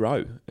don't really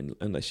grow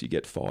unless you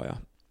get fire.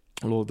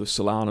 A lot of the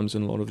solanums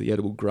and a lot of the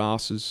edible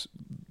grasses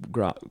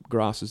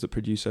that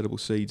produce edible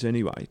seeds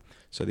anyway.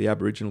 So the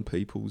Aboriginal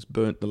peoples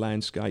burnt the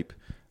landscape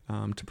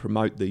to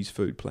promote these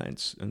food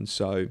plants. And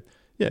so,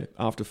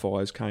 after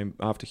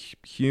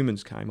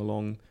humans came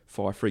along,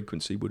 fire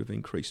frequency would have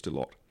increased a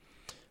lot.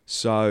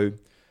 So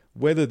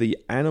whether the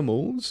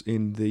animals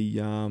in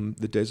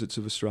the deserts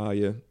of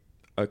Australia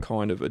are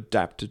kind of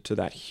adapted to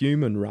that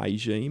human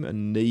regime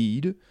and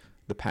need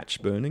the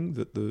patch burning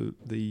that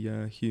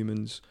the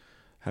humans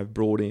have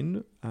brought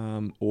in,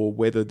 or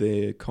whether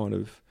they're kind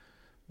of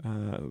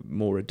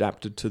more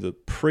adapted to the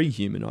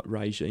pre-human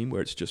regime,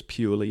 where it's just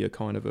purely a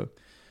kind of a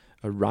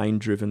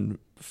rain-driven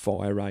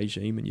fire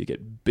regime, and you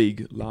get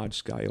big,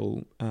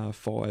 large-scale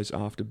fires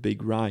after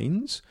big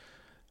rains,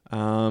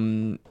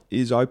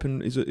 is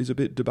a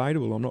bit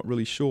debatable. I'm not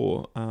really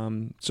sure.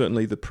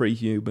 Certainly, the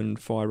pre-human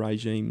fire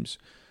regimes,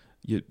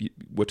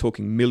 we're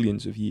talking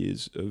millions of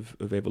years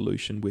of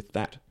evolution with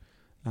that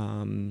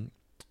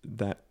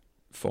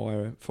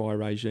fire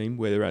regime,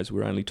 whereas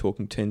we're only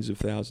talking tens of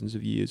thousands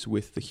of years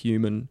with the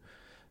human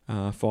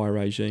fire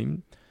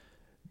regime.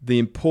 The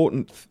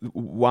important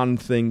one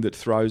thing that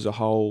throws a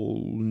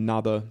whole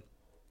nother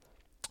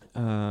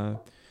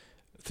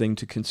thing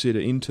to consider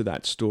into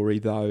that story,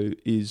 though,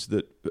 is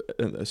that,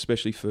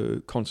 especially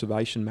for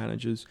conservation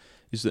managers,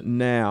 is that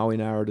now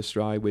in arid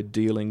Australia we're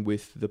dealing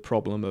with the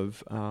problem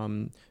of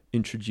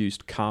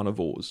introduced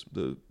carnivores,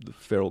 the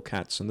feral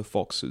cats and the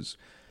foxes.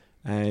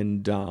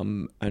 And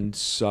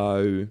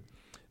so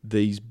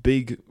these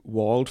big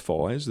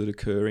wildfires that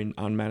occur in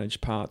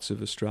unmanaged parts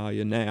of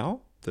Australia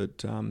now,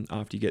 that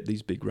after you get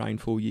these big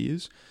rainfall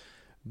years,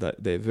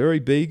 that they're very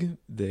big,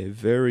 they're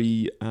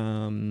very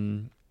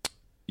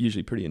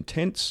usually pretty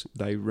intense.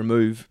 They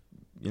remove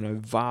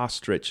vast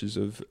stretches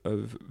of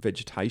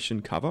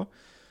vegetation cover.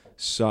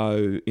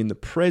 So in the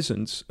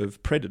presence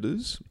of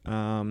predators,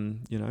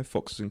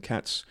 foxes and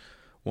cats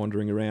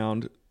wandering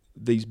around,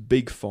 these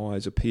big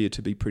fires appear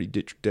to be pretty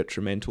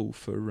detrimental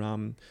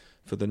for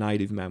the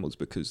native mammals,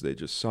 because they're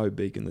just so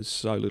big and there's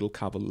so little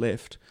cover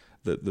left.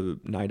 the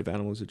native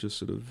animals are just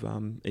sort of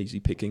easy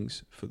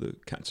pickings for the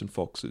cats and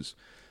foxes.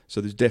 So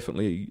there's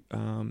definitely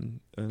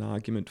an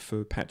argument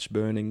for patch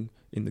burning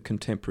in the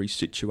contemporary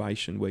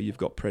situation where you've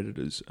got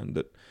predators, and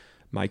that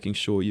making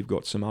sure you've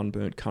got some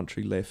unburnt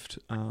country left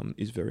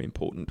is very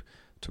important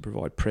to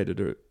provide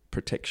predator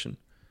protection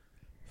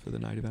for the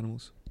native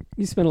animals.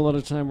 You spend a lot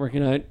of time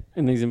working out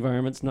in these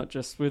environments, not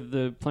just with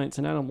the plants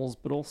and animals,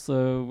 but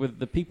also with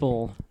the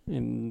people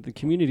in the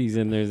communities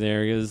in those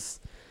areas.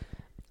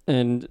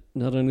 And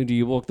not only do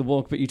you walk the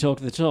walk, but you talk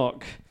the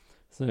talk.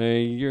 So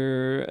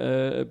you're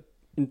an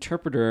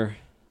interpreter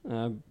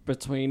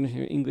between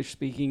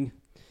English-speaking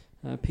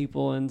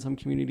people and some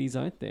communities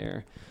out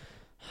there.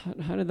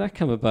 How did that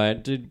come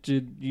about? Did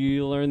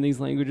you learn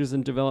these languages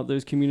and develop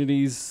those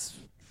communities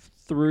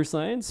through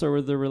science, or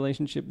was the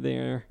relationship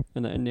there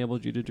and that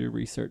enabled you to do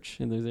research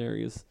in those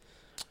areas?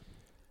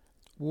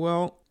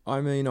 Well, I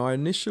mean, I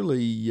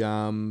initially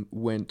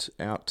went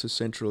out to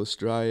Central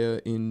Australia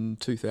in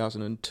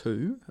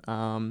 2002.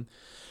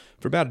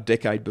 For about a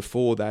decade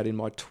before that, in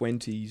my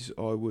 20s,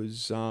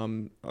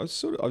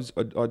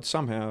 I'd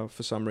somehow,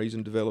 for some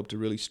reason, developed a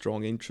really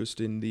strong interest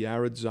in the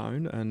arid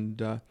zone,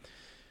 and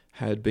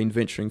had been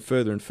venturing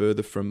further and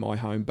further from my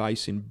home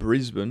base in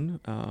Brisbane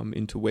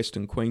into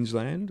Western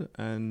Queensland,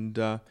 and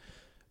I'd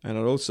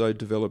also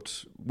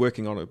developed,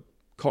 working on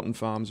cotton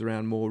farms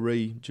around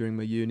Moree during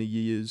my uni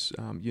years,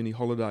 uni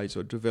holidays.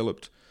 I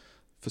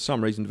for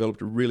some reason,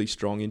 developed a really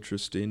strong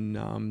interest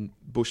in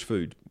bush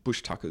food,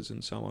 bush tuckers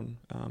and so on,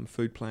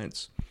 food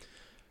plants.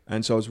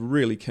 And so I was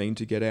really keen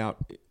to get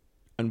out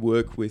and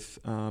work with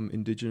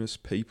Indigenous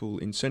people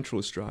in Central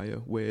Australia,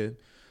 where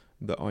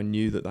I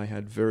knew that they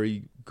had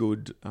very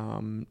good,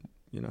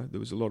 there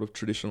was a lot of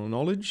traditional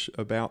knowledge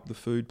about the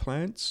food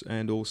plants,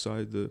 and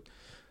also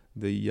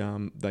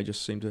they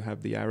just seemed to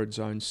have the arid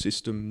zone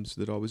systems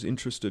that I was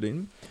interested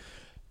in.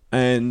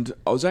 And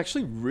I was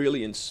actually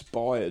really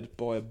inspired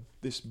by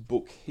this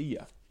book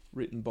here,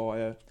 written by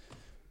a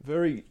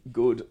very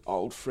good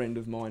old friend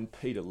of mine,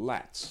 Peter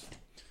Latz,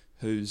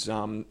 who's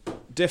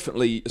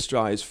definitely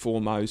Australia's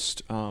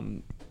foremost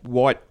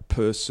white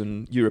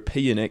person,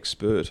 European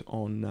expert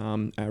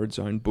on arid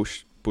zone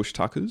bush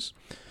tuckers.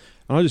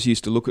 And I just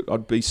used to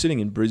I'd be sitting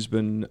in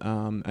Brisbane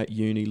at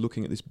uni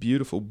looking at this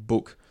beautiful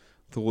book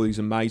with all these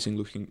amazing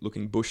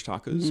looking bush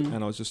tuckers,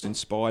 and I was just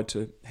inspired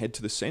to head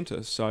to the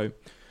centre. So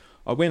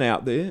I went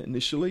out there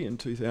initially in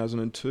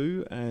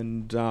 2002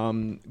 and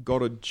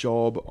got a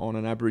job on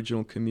an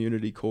Aboriginal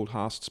community called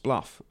Haast's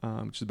Bluff,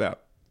 which is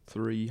about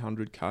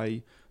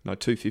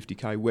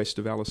 250k west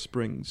of Alice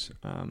Springs.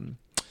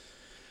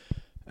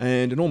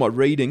 And in all my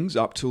readings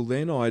up till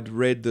then, I'd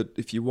read that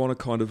if you want to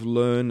kind of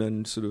learn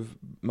and sort of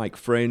make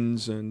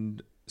friends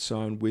and so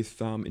on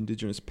with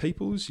Indigenous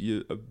peoples,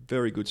 a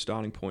very good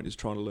starting point is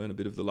trying to learn a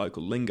bit of the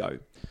local lingo.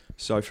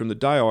 So from the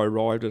day I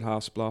arrived at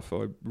Haast's Bluff,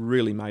 I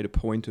really made a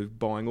point of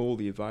buying all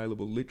the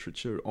available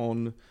literature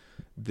on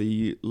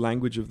the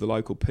language of the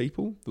local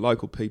people. The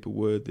local people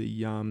were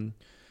the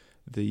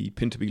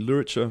Pintabee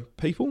Luritja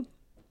people.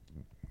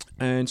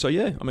 And so,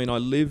 yeah, I mean, I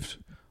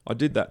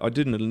did that. I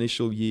did an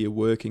initial year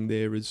working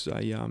there as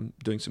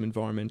doing some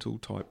environmental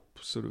type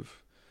sort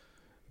of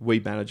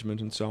weed management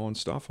and so on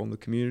stuff on the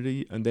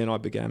community, and then I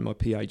began my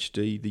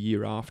PhD the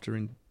year after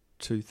in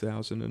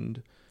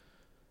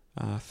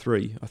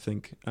 2003, I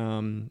think,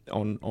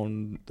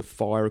 on the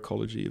fire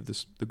ecology of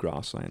the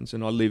grasslands,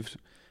 and I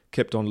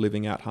kept on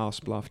living out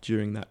Haast's Bluff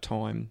during that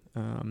time.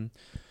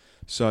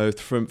 So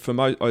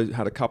I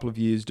had a couple of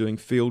years doing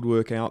field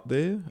work out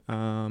there,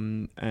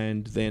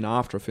 and then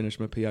after I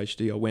finished my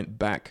PhD, I went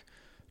back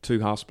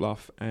to Haast's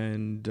Bluff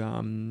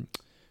and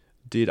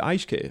did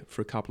aged care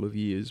for a couple of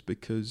years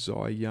because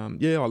I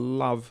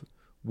love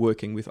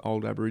working with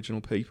old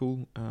Aboriginal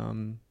people.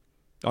 I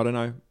don't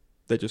know,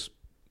 they're just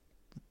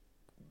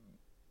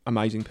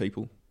amazing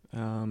people.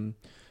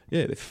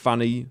 They're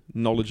funny,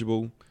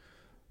 knowledgeable,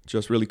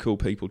 just really cool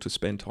people to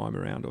spend time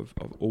around. I've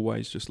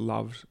always just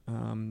loved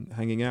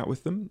hanging out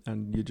with them,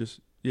 and you just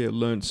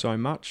learn so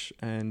much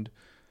and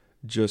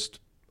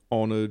just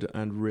honoured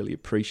and really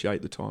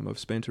appreciate the time I've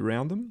spent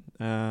around them.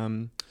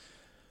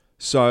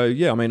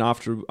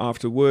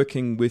 After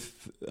working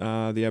with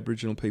the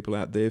Aboriginal people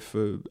out there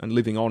and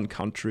living on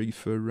country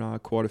for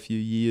quite a few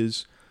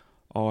years,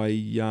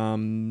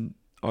 I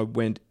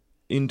went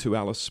into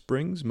Alice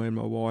Springs. Me and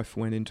my wife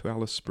went into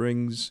Alice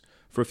Springs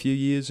for a few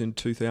years in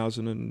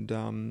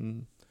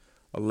 2011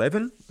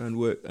 and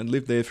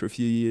lived there for a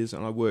few years,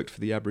 and I worked for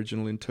the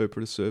Aboriginal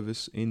Interpreter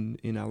Service in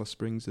Alice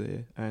Springs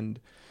there,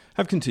 and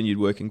have continued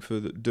working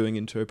doing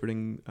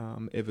interpreting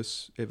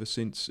ever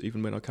since,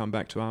 even when I come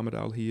back to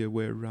Armidale here,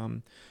 where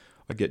I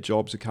get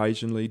jobs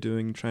occasionally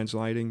doing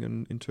translating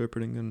and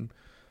interpreting and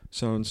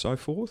so on and so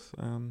forth.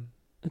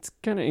 It's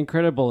kind of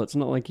incredible. It's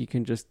not like you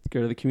can just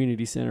go to the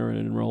community centre and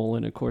enroll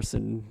in a course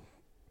in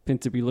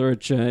Pintabee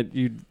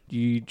Luritja.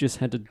 You just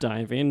had to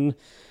dive in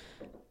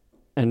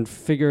and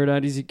figure it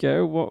out as you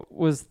go. What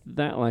was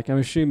that like? I'm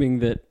assuming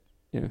that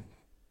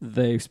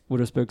they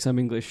would have spoke some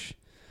English.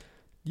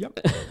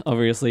 Yep.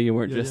 Obviously, you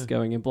weren't just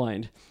going in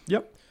blind.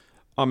 Yep.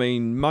 I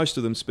mean, most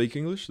of them speak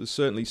English. There's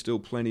certainly still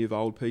plenty of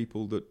old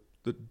people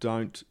that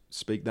don't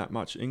speak that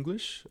much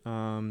English.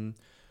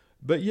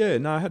 But yeah,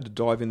 no, I had to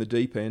dive in the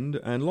deep end.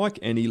 And like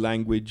any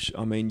language,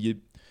 I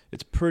mean,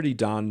 it's pretty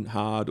darn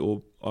hard,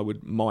 or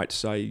might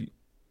say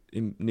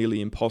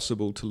nearly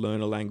impossible to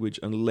learn a language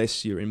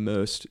unless you're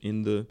immersed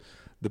in the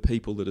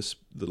people that are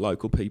the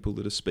local people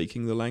that are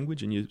speaking the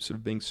language, and you're sort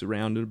of being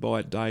surrounded by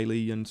it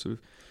daily and sort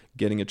of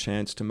getting a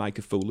chance to make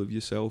a fool of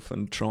yourself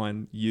and try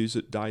and use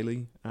it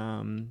daily.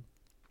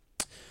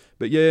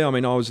 But yeah, I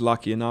mean, I was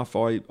lucky enough.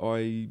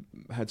 I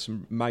had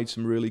made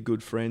some really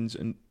good friends,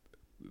 and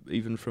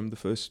even from the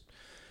first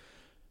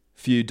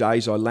few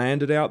days I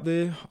landed out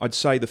there, I'd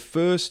say the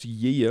first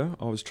year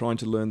I was trying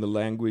to learn the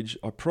language,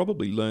 I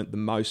probably learnt the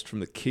most from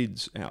the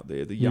kids out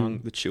there,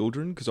 the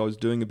children, because I was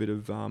doing a bit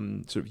of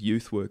sort of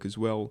youth work as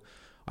well.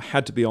 I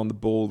had to be on the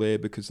ball there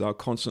because they were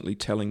constantly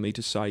telling me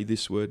to say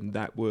this word and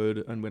that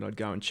word, and when I'd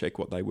go and check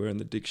what they were in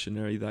the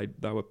dictionary, they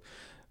were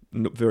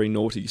very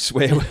naughty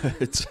swear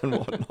words and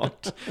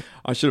whatnot.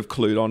 I should have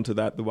clued on to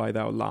that, the way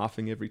they were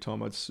laughing every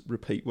time I'd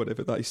repeat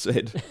whatever they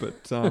said.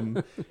 But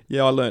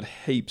yeah, I learnt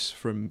heaps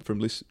from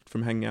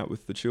hanging out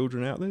with the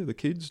children out there, the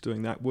kids,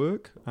 doing that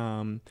work.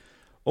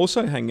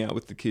 Also, hanging out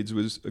with the kids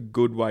was a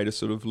good way to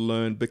sort of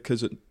learn,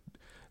 because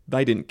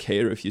they didn't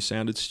care if you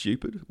sounded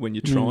stupid when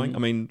you're trying. I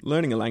mean,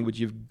 learning a language,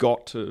 you've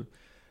got to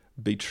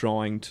be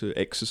trying to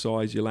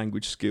exercise your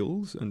language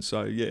skills. And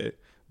so, yeah,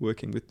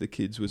 working with the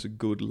kids was a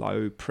good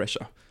low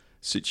pressure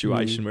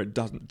situation where it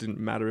didn't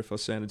matter if I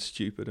sounded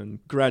stupid,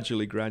 and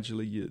gradually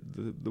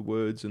the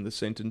words and the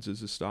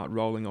sentences start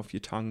rolling off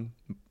your tongue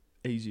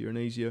easier and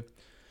easier.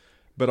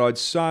 But I'd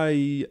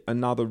say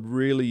another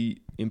really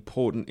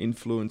important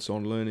influence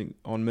on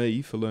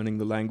me for learning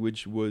the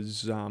language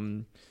was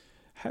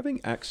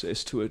having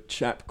access to a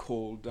chap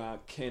called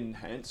Ken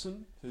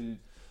Hansen, who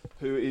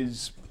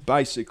is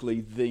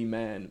basically the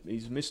man.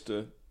 He's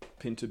Mr.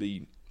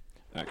 Pintuby.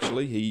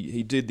 Actually,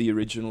 he did the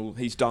original.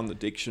 He's done the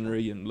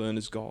dictionary and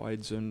learner's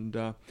guides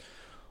and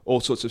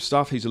all sorts of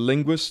stuff. He's a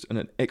linguist, and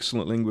an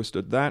excellent linguist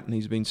at that. And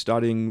he's been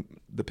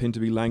studying the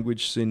Pintuby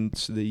language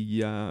since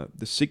the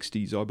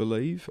 60s, I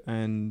believe.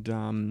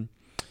 And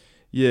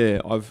yeah,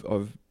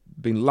 I've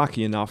been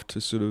lucky enough to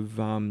sort of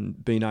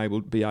be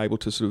able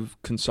to sort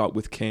of consult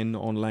with Ken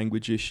on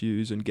language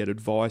issues and get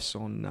advice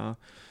on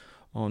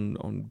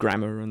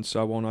grammar and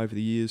so on over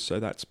the years, so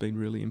that's been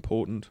really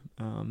important.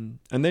 And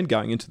then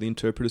going into the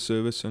interpreter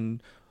service,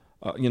 and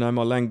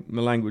my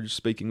language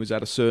speaking was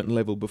at a certain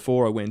level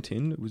before I went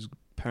in. It was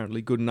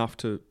apparently good enough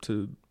to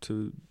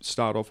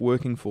start off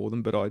working for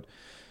them, but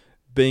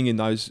being in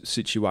those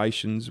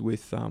situations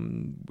with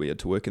we had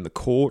to work in the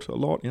court a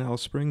lot in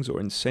Alice Springs, or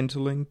in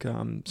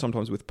Centrelink,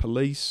 sometimes with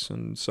police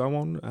and so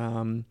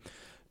on.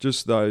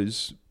 Just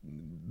those.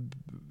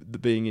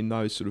 Being in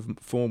those sort of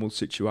formal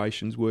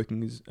situations,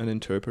 working as an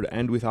interpreter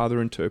and with other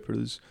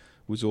interpreters,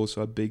 was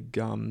also a big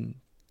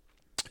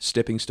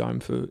stepping stone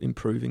for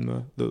improving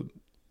the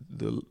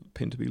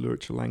Pintuby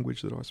literature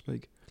language that I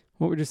speak.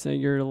 What would you say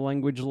your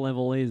language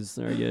level is?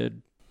 Are you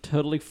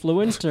totally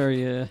fluent? Are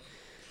you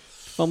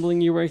fumbling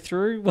your way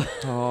through?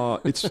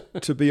 It's,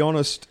 to be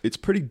honest, it's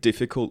pretty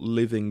difficult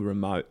living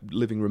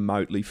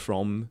remotely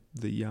from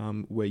the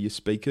where you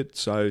speak it.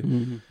 So.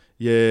 Mm-hmm.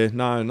 Yeah,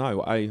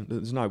 no way.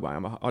 There's no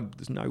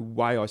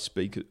way I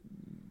speak it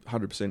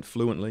 100%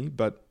 fluently.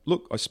 But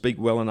look, I speak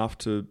well enough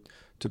to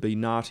be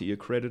NAATI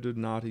accredited.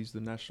 NAATI's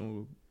the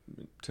National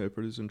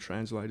Interpreters and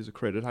Translators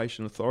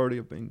Accreditation Authority.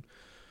 I've been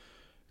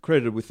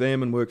accredited with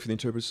them and worked for the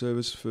interpreter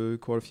service for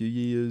quite a few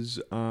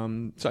years.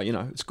 So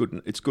it's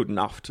good. It's good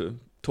enough to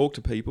talk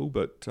to people,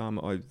 but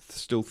I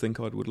still think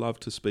I would love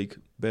to speak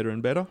better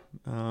and better.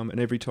 And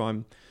every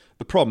time.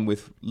 The problem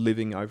with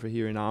living over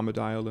here in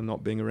Armidale and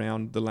not being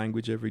around the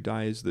language every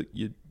day is that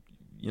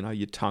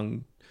your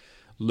tongue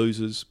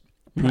loses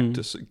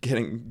practice at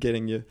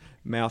getting your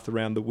mouth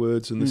around the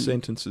words and the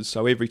sentences.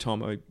 So every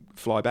time I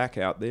fly back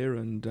out there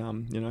and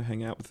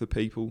hang out with the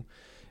people,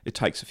 it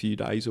takes a few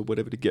days or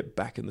whatever to get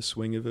back in the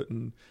swing of it,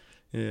 and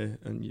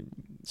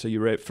so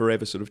you're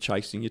forever sort of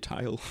chasing your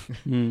tail.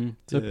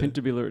 So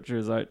Pintuby literature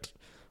is out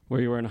where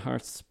you were in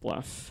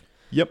Hartsbluff.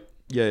 Yep.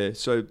 Yeah,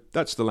 so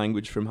that's the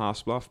language from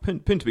Hartsbluff.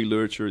 Pintuby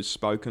literature is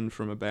spoken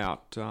from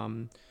about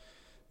the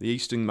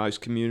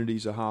easternmost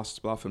communities are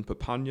Hartsbluff and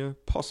Papunya,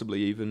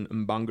 possibly even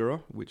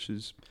Mbungara, which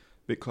is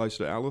a bit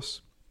closer to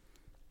Alice.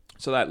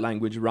 So that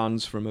language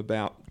runs from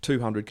about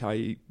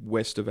 200k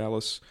west of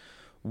Alice,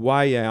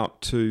 way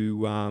out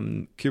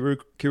to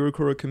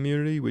Kirakura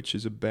community, which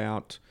is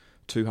about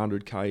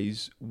 200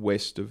 k's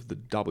west of the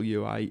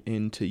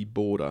WA-NT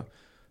border.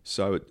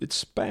 So it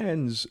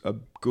spans a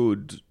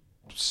good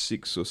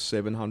 600 or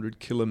 700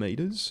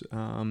 kilometres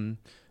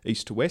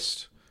east to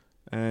west,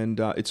 and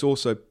it's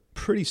also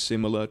pretty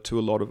similar to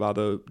a lot of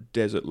other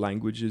desert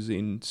languages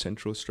in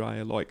Central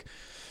Australia, like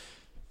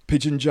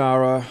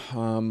Pitjantjatjara,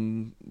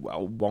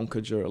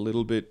 Wonkaja a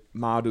little bit,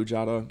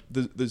 Mardudjara.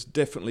 There's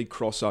definitely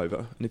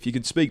crossover, and if you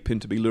can speak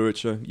Pintuby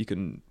literature, you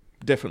can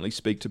definitely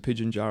speak to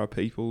Pitjantjatjara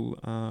people,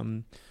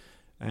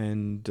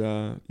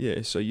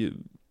 so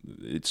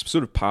it's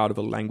sort of part of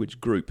a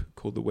language group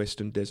called the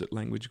Western Desert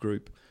Language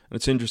Group. And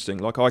it's interesting,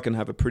 like I can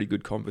have a pretty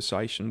good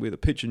conversation with a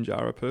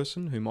Pitjantjatjara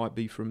person who might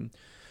be from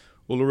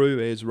Uluru,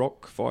 Ayers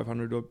Rock,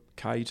 500 odd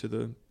K to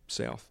the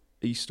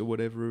southeast or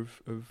whatever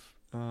of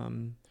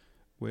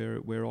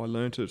where I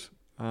learnt it.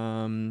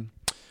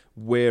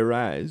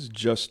 Whereas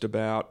just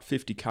about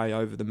 50k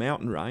over the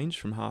mountain range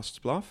from Haast's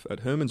Bluff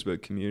at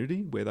Hermannsburg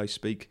Community, where they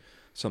speak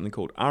something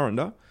called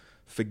Aranda,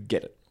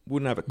 forget it.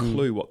 Wouldn't have a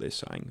clue what they're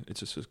saying.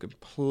 It's just a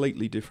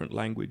completely different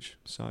language.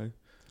 So,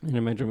 and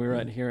imagine we're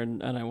right here in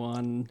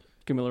Anawan,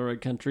 Kamilaroi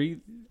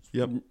country.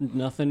 Yep.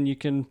 Nothing you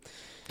can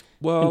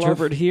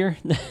interpret here.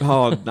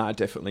 Oh no,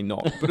 definitely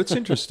not. But it's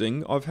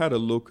interesting. I've had a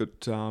look at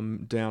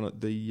down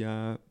at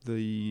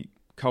the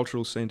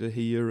cultural centre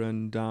here,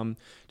 and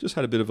just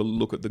had a bit of a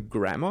look at the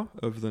grammar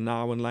of the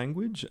Ngawan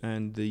language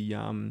and the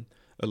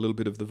a little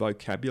bit of the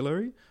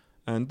vocabulary.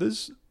 And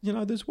there's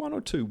one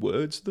or two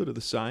words that are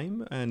the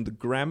same, and the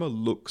grammar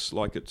looks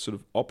like it sort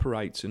of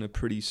operates in a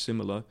pretty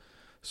similar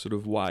sort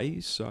of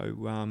way.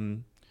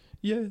 So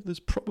there's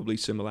probably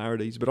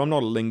similarities, but I'm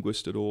not a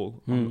linguist at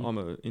all. I'm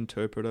an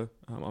interpreter.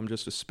 I'm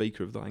just a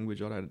speaker of the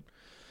language. I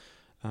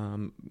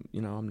don't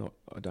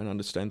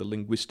understand the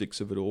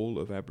linguistics of it all,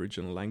 of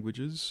Aboriginal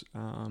languages.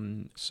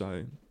 There's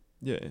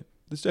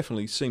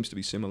definitely seems to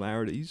be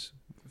similarities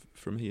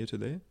from here to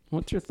there.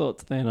 What's your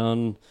thoughts then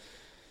on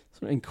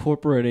sort of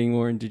incorporating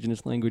more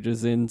Indigenous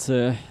languages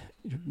into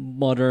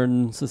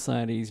modern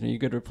societies? You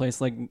go to a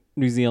place like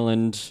New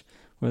Zealand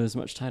where there's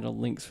much tighter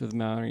links with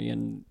Maori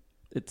and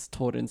it's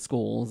taught in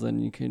schools,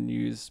 and you can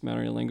use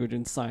Maori language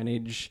in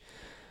signage,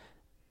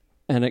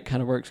 and it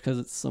kind of works because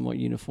it's somewhat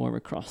uniform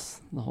across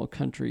the whole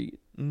country.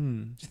 Do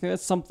you think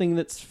that's something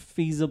that's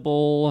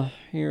feasible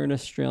here in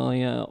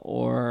Australia,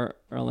 or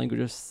are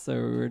languages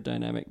so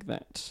dynamic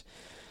that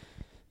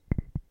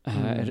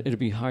it'd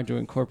be hard to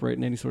incorporate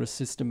in any sort of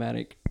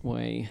systematic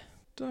way?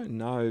 Don't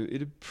know.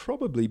 It'd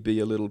probably be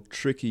a little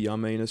tricky. I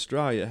mean,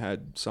 Australia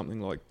had something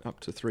like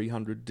up to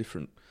 300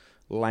 different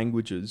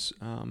languages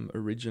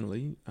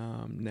originally.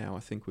 Now I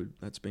think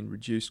that's been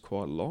reduced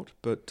quite a lot,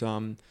 but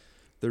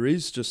there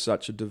is just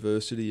such a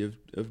diversity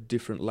of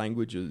different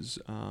languages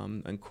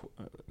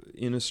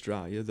in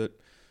Australia that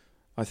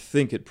I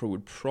think it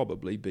would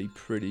probably be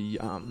pretty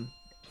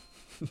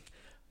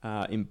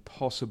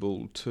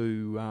impossible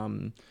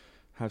to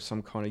have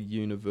some kind of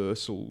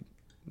universal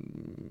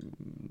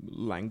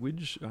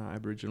language,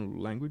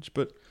 Aboriginal language.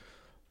 But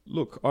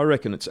look, I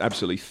reckon it's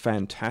absolutely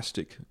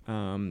fantastic,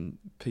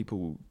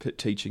 people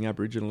teaching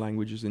Aboriginal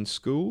languages in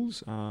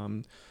schools.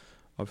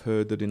 I've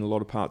heard that in a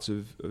lot of parts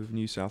of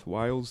New South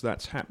Wales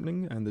that's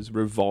happening, and there's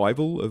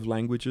revival of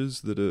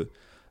languages that are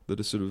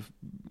sort of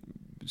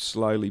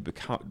slowly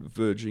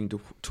verging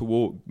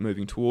toward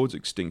moving towards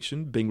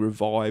extinction, being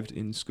revived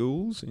in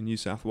schools in New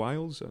South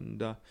Wales,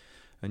 and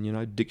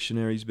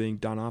dictionaries being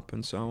done up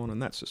and so on,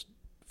 and that's just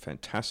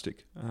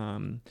fantastic.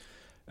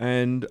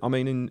 And I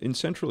mean, in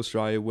Central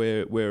Australia,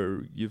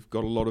 where you've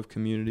got a lot of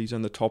communities,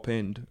 and the top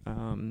end,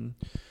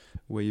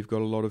 where you've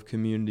got a lot of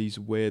communities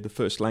where the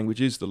first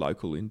language is the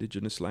local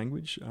Indigenous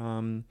language.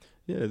 A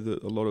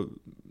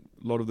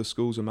lot of the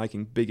schools are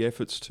making big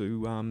efforts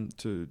to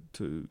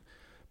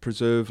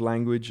preserve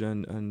language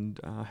and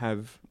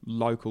have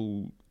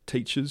local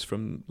teachers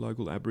from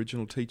local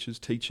Aboriginal teachers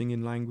teaching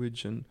in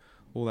language and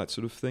all that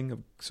sort of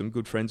thing. Some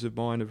good friends of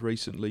mine have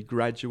recently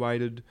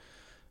graduated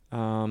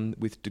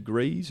with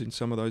degrees in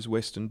some of those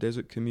Western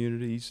Desert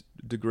communities,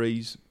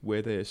 degrees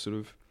where they're sort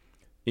of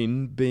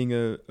in being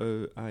a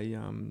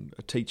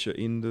teacher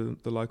in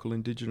the local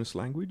Indigenous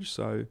language.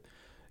 So,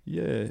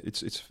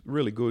 it's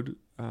really good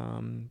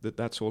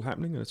that's all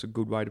happening, and it's a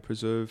good way to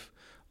preserve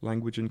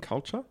language and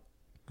culture.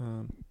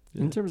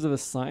 In terms of the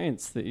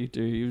science that you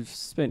do, you've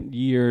spent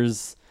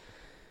years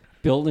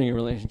building a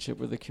relationship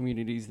with the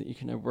communities that you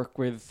can work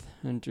with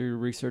and do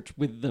research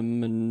with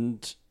them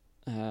and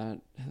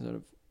sort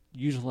of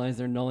utilize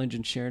their knowledge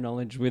and share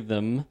knowledge with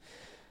them.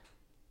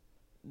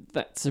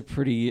 That's a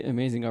pretty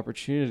amazing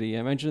opportunity. I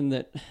imagine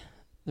that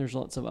there's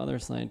lots of other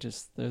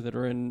scientists there that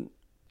are in,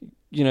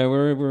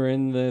 we're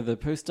in the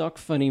postdoc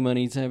funny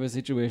money type of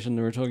situation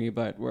that we're talking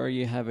about, where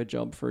you have a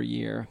job for a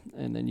year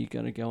and then you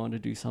got to go on to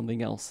do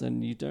something else,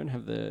 and you don't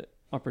have the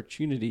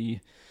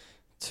opportunity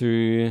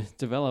to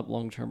develop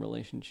long-term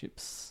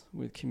relationships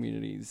with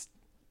communities.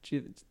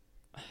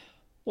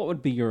 What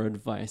would be your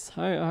advice?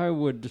 How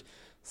would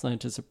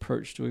scientists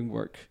approach doing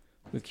work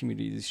with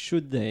communities?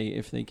 Should they,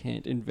 if they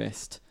can't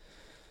invest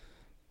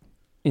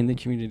in the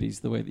communities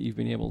the way that you've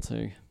been able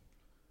to?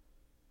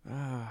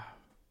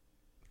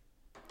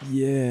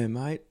 Yeah,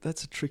 mate,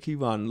 that's a tricky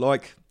one.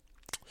 Like,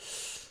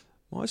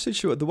 my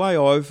situation, the way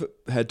I've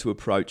had to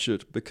approach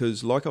it,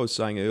 because like I was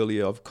saying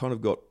earlier, I've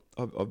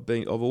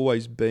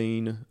always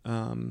been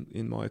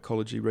in my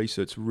ecology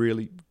research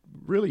really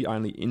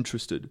only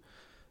interested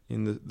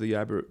in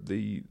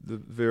the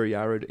very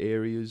arid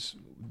areas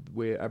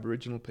where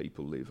Aboriginal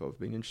people live. I've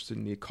been interested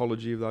in the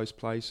ecology of those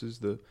places,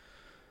 the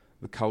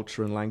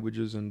culture and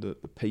languages, and the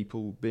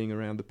people, being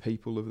around the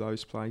people of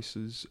those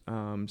places.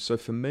 So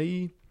for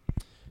me,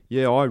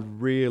 I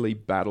really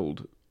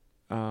battled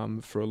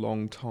for a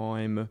long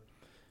time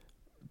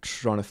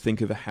trying to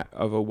think of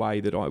a way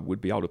that I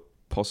would be able to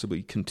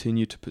possibly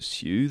continue to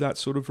pursue that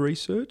sort of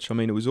research. I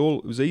mean, it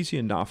was easy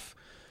enough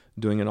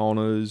doing an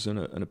honours and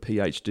a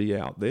PhD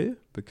out there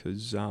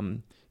because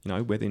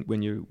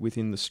when you're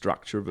within the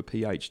structure of a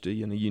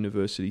PhD and a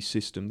university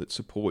system that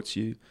supports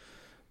you,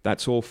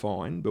 that's all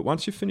fine. But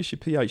once you finish your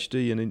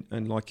PhD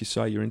and like you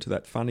say, you're into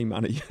that funny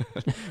money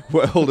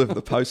world of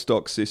the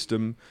postdoc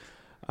system,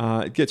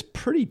 it gets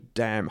pretty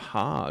damn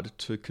hard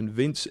to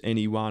convince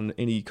anyone,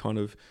 any kind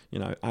of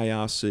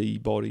ARC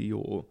body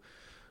or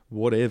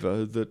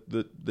whatever,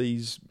 that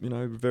these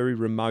very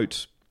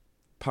remote,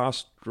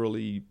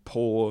 pastorally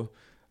poor,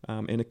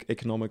 and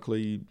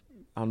economically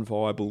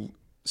unviable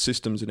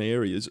systems and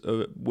areas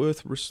are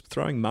worth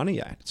throwing money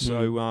at.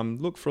 So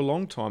look, for a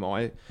long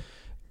time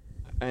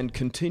and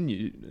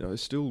continue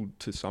still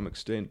to some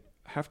extent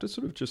have to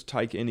sort of just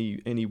take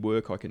any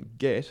work I can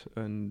get,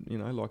 and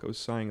like I was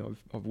saying,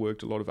 I've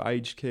worked a lot of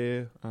aged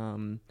care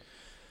and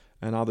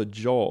other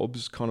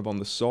jobs kind of on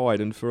the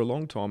side, and for a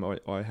long time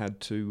I had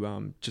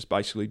to just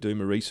basically do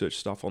my research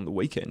stuff on the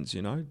weekends,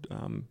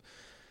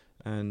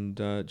 and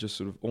just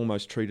sort of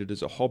almost treat it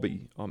as a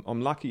hobby.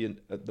 I'm lucky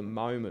at the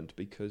moment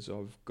because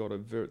I've got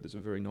there's a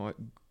very nice,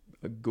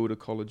 a good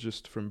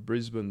ecologist from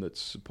Brisbane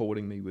that's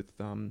supporting me with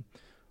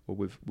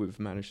we've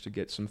managed to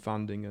get some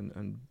funding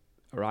and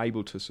are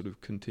able to sort of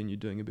continue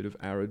doing a bit of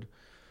arid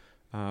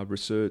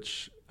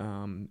research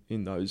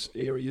in those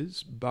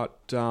areas. But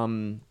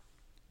look,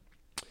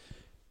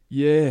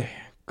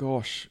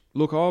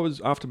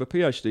 after my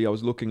PhD, I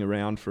was looking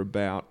around for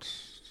about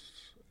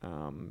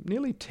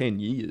nearly 10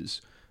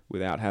 years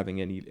without having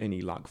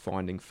any luck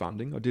finding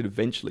funding. I did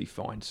eventually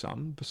find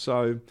some,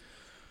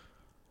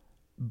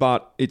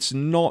 but it's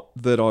not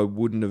that I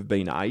wouldn't have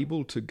been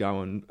able to go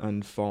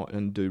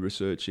and do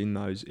research in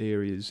those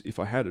areas if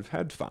I had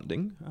had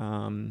funding.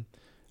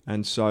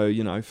 And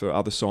so, for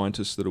other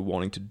scientists that are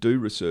wanting to do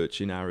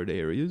research in arid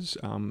areas,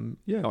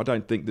 I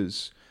don't think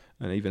there's,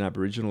 and even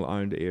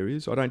Aboriginal-owned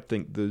areas, I don't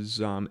think there's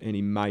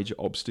any major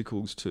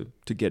obstacles to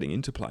getting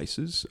into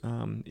places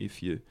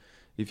if you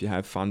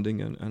have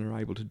funding and are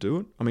able to do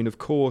it. I mean, of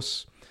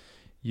course,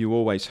 you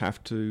always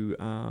have to,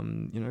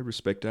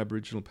 respect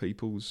Aboriginal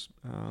people's,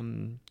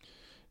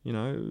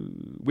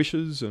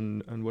 wishes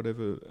and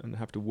whatever, and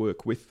have to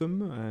work with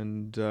them.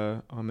 And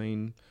there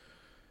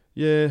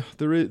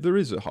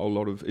is a whole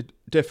lot of. It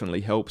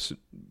definitely helps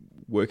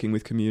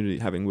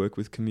having worked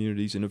with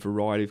communities in a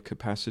variety of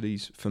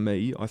capacities. For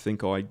me, I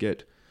think I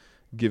get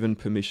given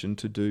permission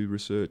to do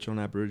research on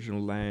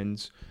Aboriginal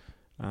lands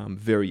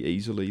very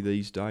easily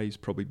these days,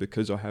 probably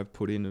because I have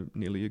put in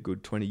nearly a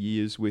good 20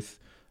 years with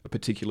a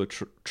particular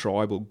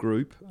tribal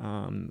group.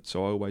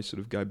 So I always sort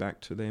of go back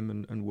to them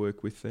and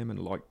work with them and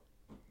like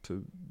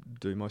to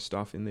do my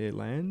stuff in their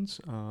lands.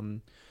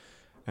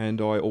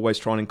 And I always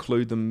try and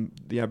include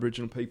the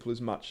Aboriginal people, as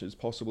much as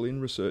possible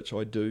in research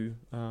I do,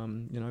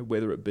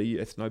 whether it be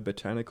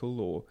ethnobotanical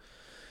or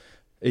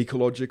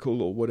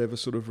ecological or whatever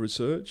sort of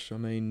research. I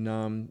mean,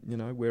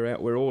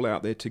 we're all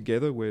out there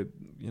together. We're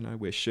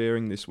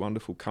sharing this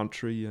wonderful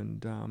country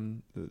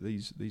and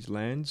these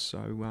lands. So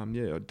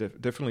I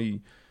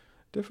definitely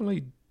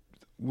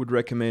would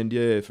recommend,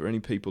 for any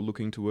people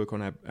looking to work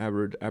on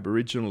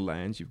Aboriginal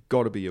lands, you've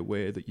got to be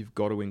aware that you've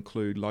got to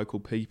include local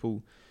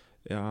people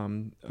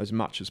as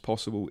much as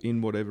possible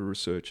in whatever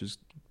research is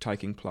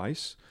taking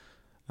place.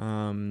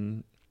 I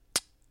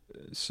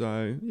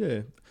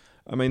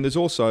mean, there's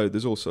also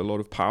a lot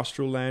of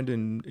pastoral land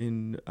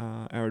in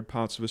arid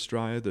parts of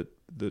Australia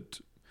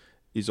that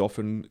is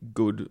often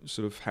good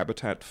sort of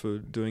habitat for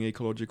doing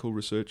ecological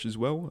research as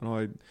well.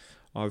 And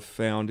I've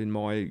found in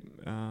my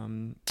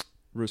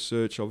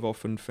research, I've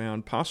often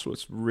found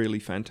pastoralists really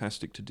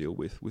fantastic to deal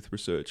with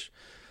research.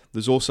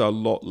 There's also a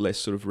lot less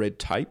sort of red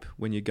tape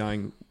when you're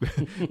going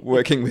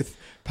working with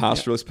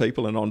pastoralist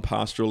people and on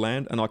pastoral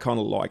land, and I kind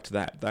of liked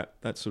that.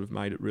 That sort of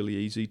made it really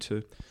easy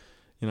to,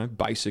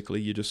 basically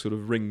you just sort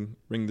of ring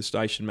the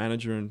station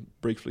manager and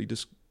briefly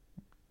just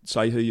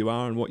say who you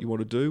are and what you want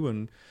to do.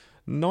 And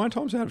 9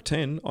 times out of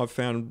 10, I've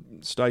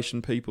found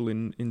station people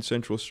in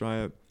Central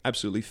Australia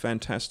absolutely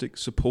fantastic,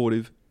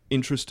 supportive,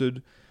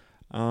 interested.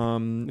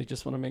 They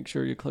just want to make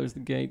sure you close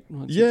the gate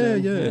once you're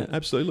done. Yeah,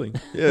 absolutely.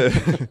 Yeah.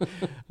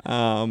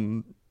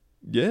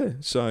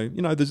 So,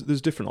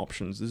 there's different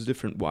options. There's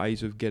different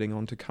ways of getting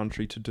onto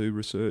country to do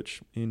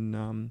research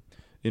in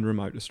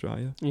remote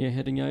Australia. Yeah,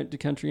 heading out to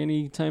country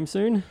anytime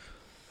soon?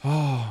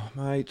 Oh,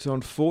 mate,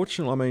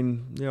 unfortunately, I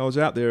mean, I was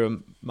out there a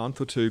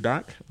month or two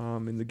back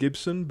in the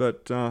Gibson,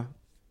 but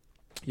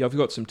I've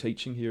got some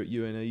teaching here at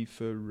UNE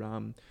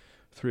for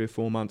 3 or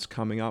 4 months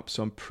coming up,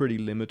 so I'm pretty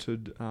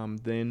limited.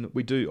 Then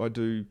I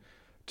do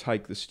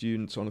take the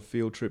students on a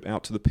field trip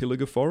out to the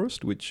Pilliga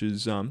Forest, which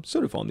is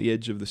sort of on the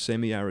edge of the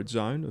semi-arid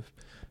zone, a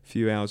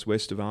few hours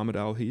west of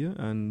Armidale here,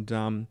 and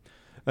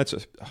that's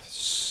a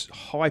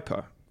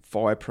hyper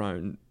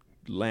fire-prone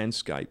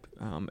landscape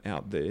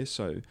out there.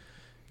 So,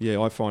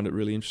 I find it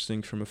really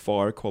interesting from a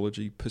fire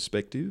ecology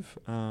perspective.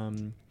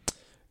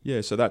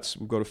 yeah, so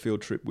we've got a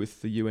field trip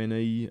with the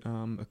UNE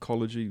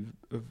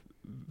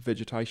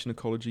vegetation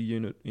ecology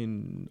unit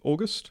in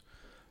August.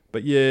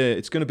 But yeah,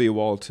 it's going to be a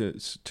while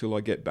till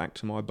I get back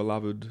to my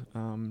beloved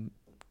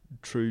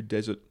true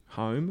desert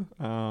home.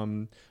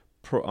 I'm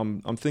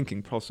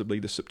thinking possibly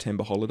the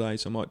September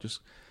holidays. I might just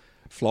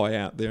fly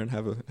out there and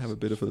have a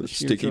bit of a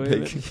sticky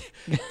peek,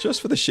 just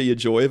for the sheer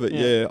joy of it.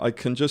 Yeah, I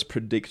can just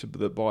predict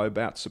that by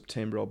about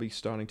September I'll be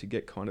starting to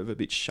get kind of a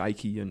bit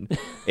shaky and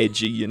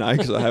edgy,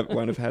 because I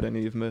won't have had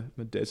any of my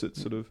desert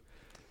sort of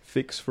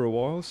fix for a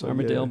while. So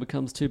Armadale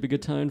becomes too big a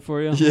tone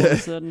for you all of a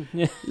sudden.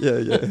 Yeah.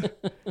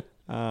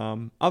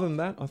 Other than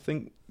that, I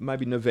think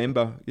maybe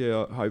November.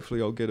 Yeah,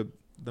 hopefully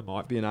there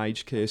might be an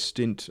aged care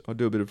stint. I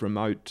do a bit of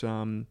remote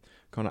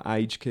kind of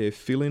aged care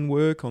fill-in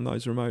work on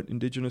those remote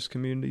Indigenous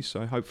communities.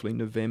 So hopefully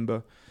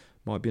November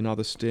might be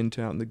another stint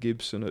out in the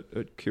Gibson at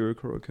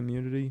Kurikura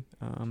community.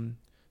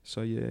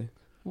 So yeah.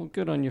 Well,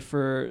 good on you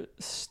for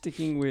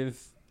sticking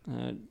with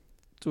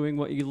doing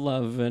what you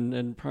love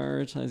and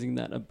prioritising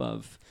that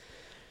above,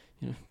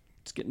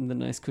 just getting the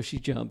nice cushy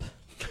job.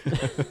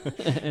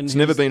 It's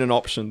never been an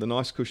option. The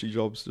nice cushy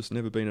job's just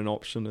never been an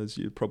option, as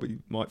you probably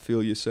might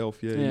feel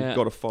yourself. Yeah. You've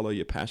got to follow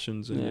your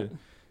passions and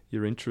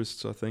your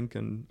interests, I think,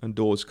 and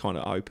doors kind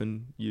of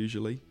open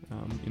usually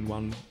in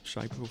one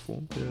shape or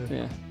form.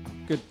 Yeah.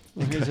 Good.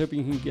 Well, here's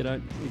hoping you can get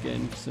out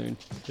again soon.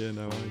 Yeah,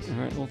 no worries. All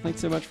right. Well,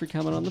 thanks so much for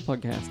coming on the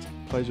podcast.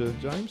 Pleasure,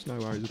 James. No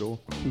worries at all.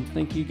 And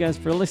thank you guys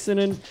for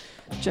listening.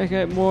 Check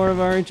out more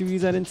of our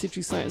interviews at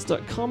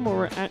insituscience.com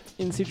or at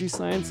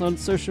insituscience on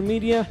social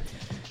media.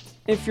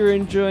 If you're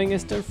enjoying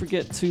us, don't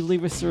forget to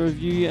leave us a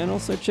review and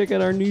also check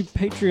out our new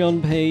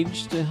Patreon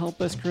page to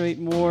help us create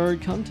more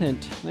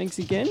content. Thanks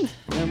again,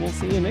 and we'll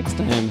see you next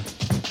time.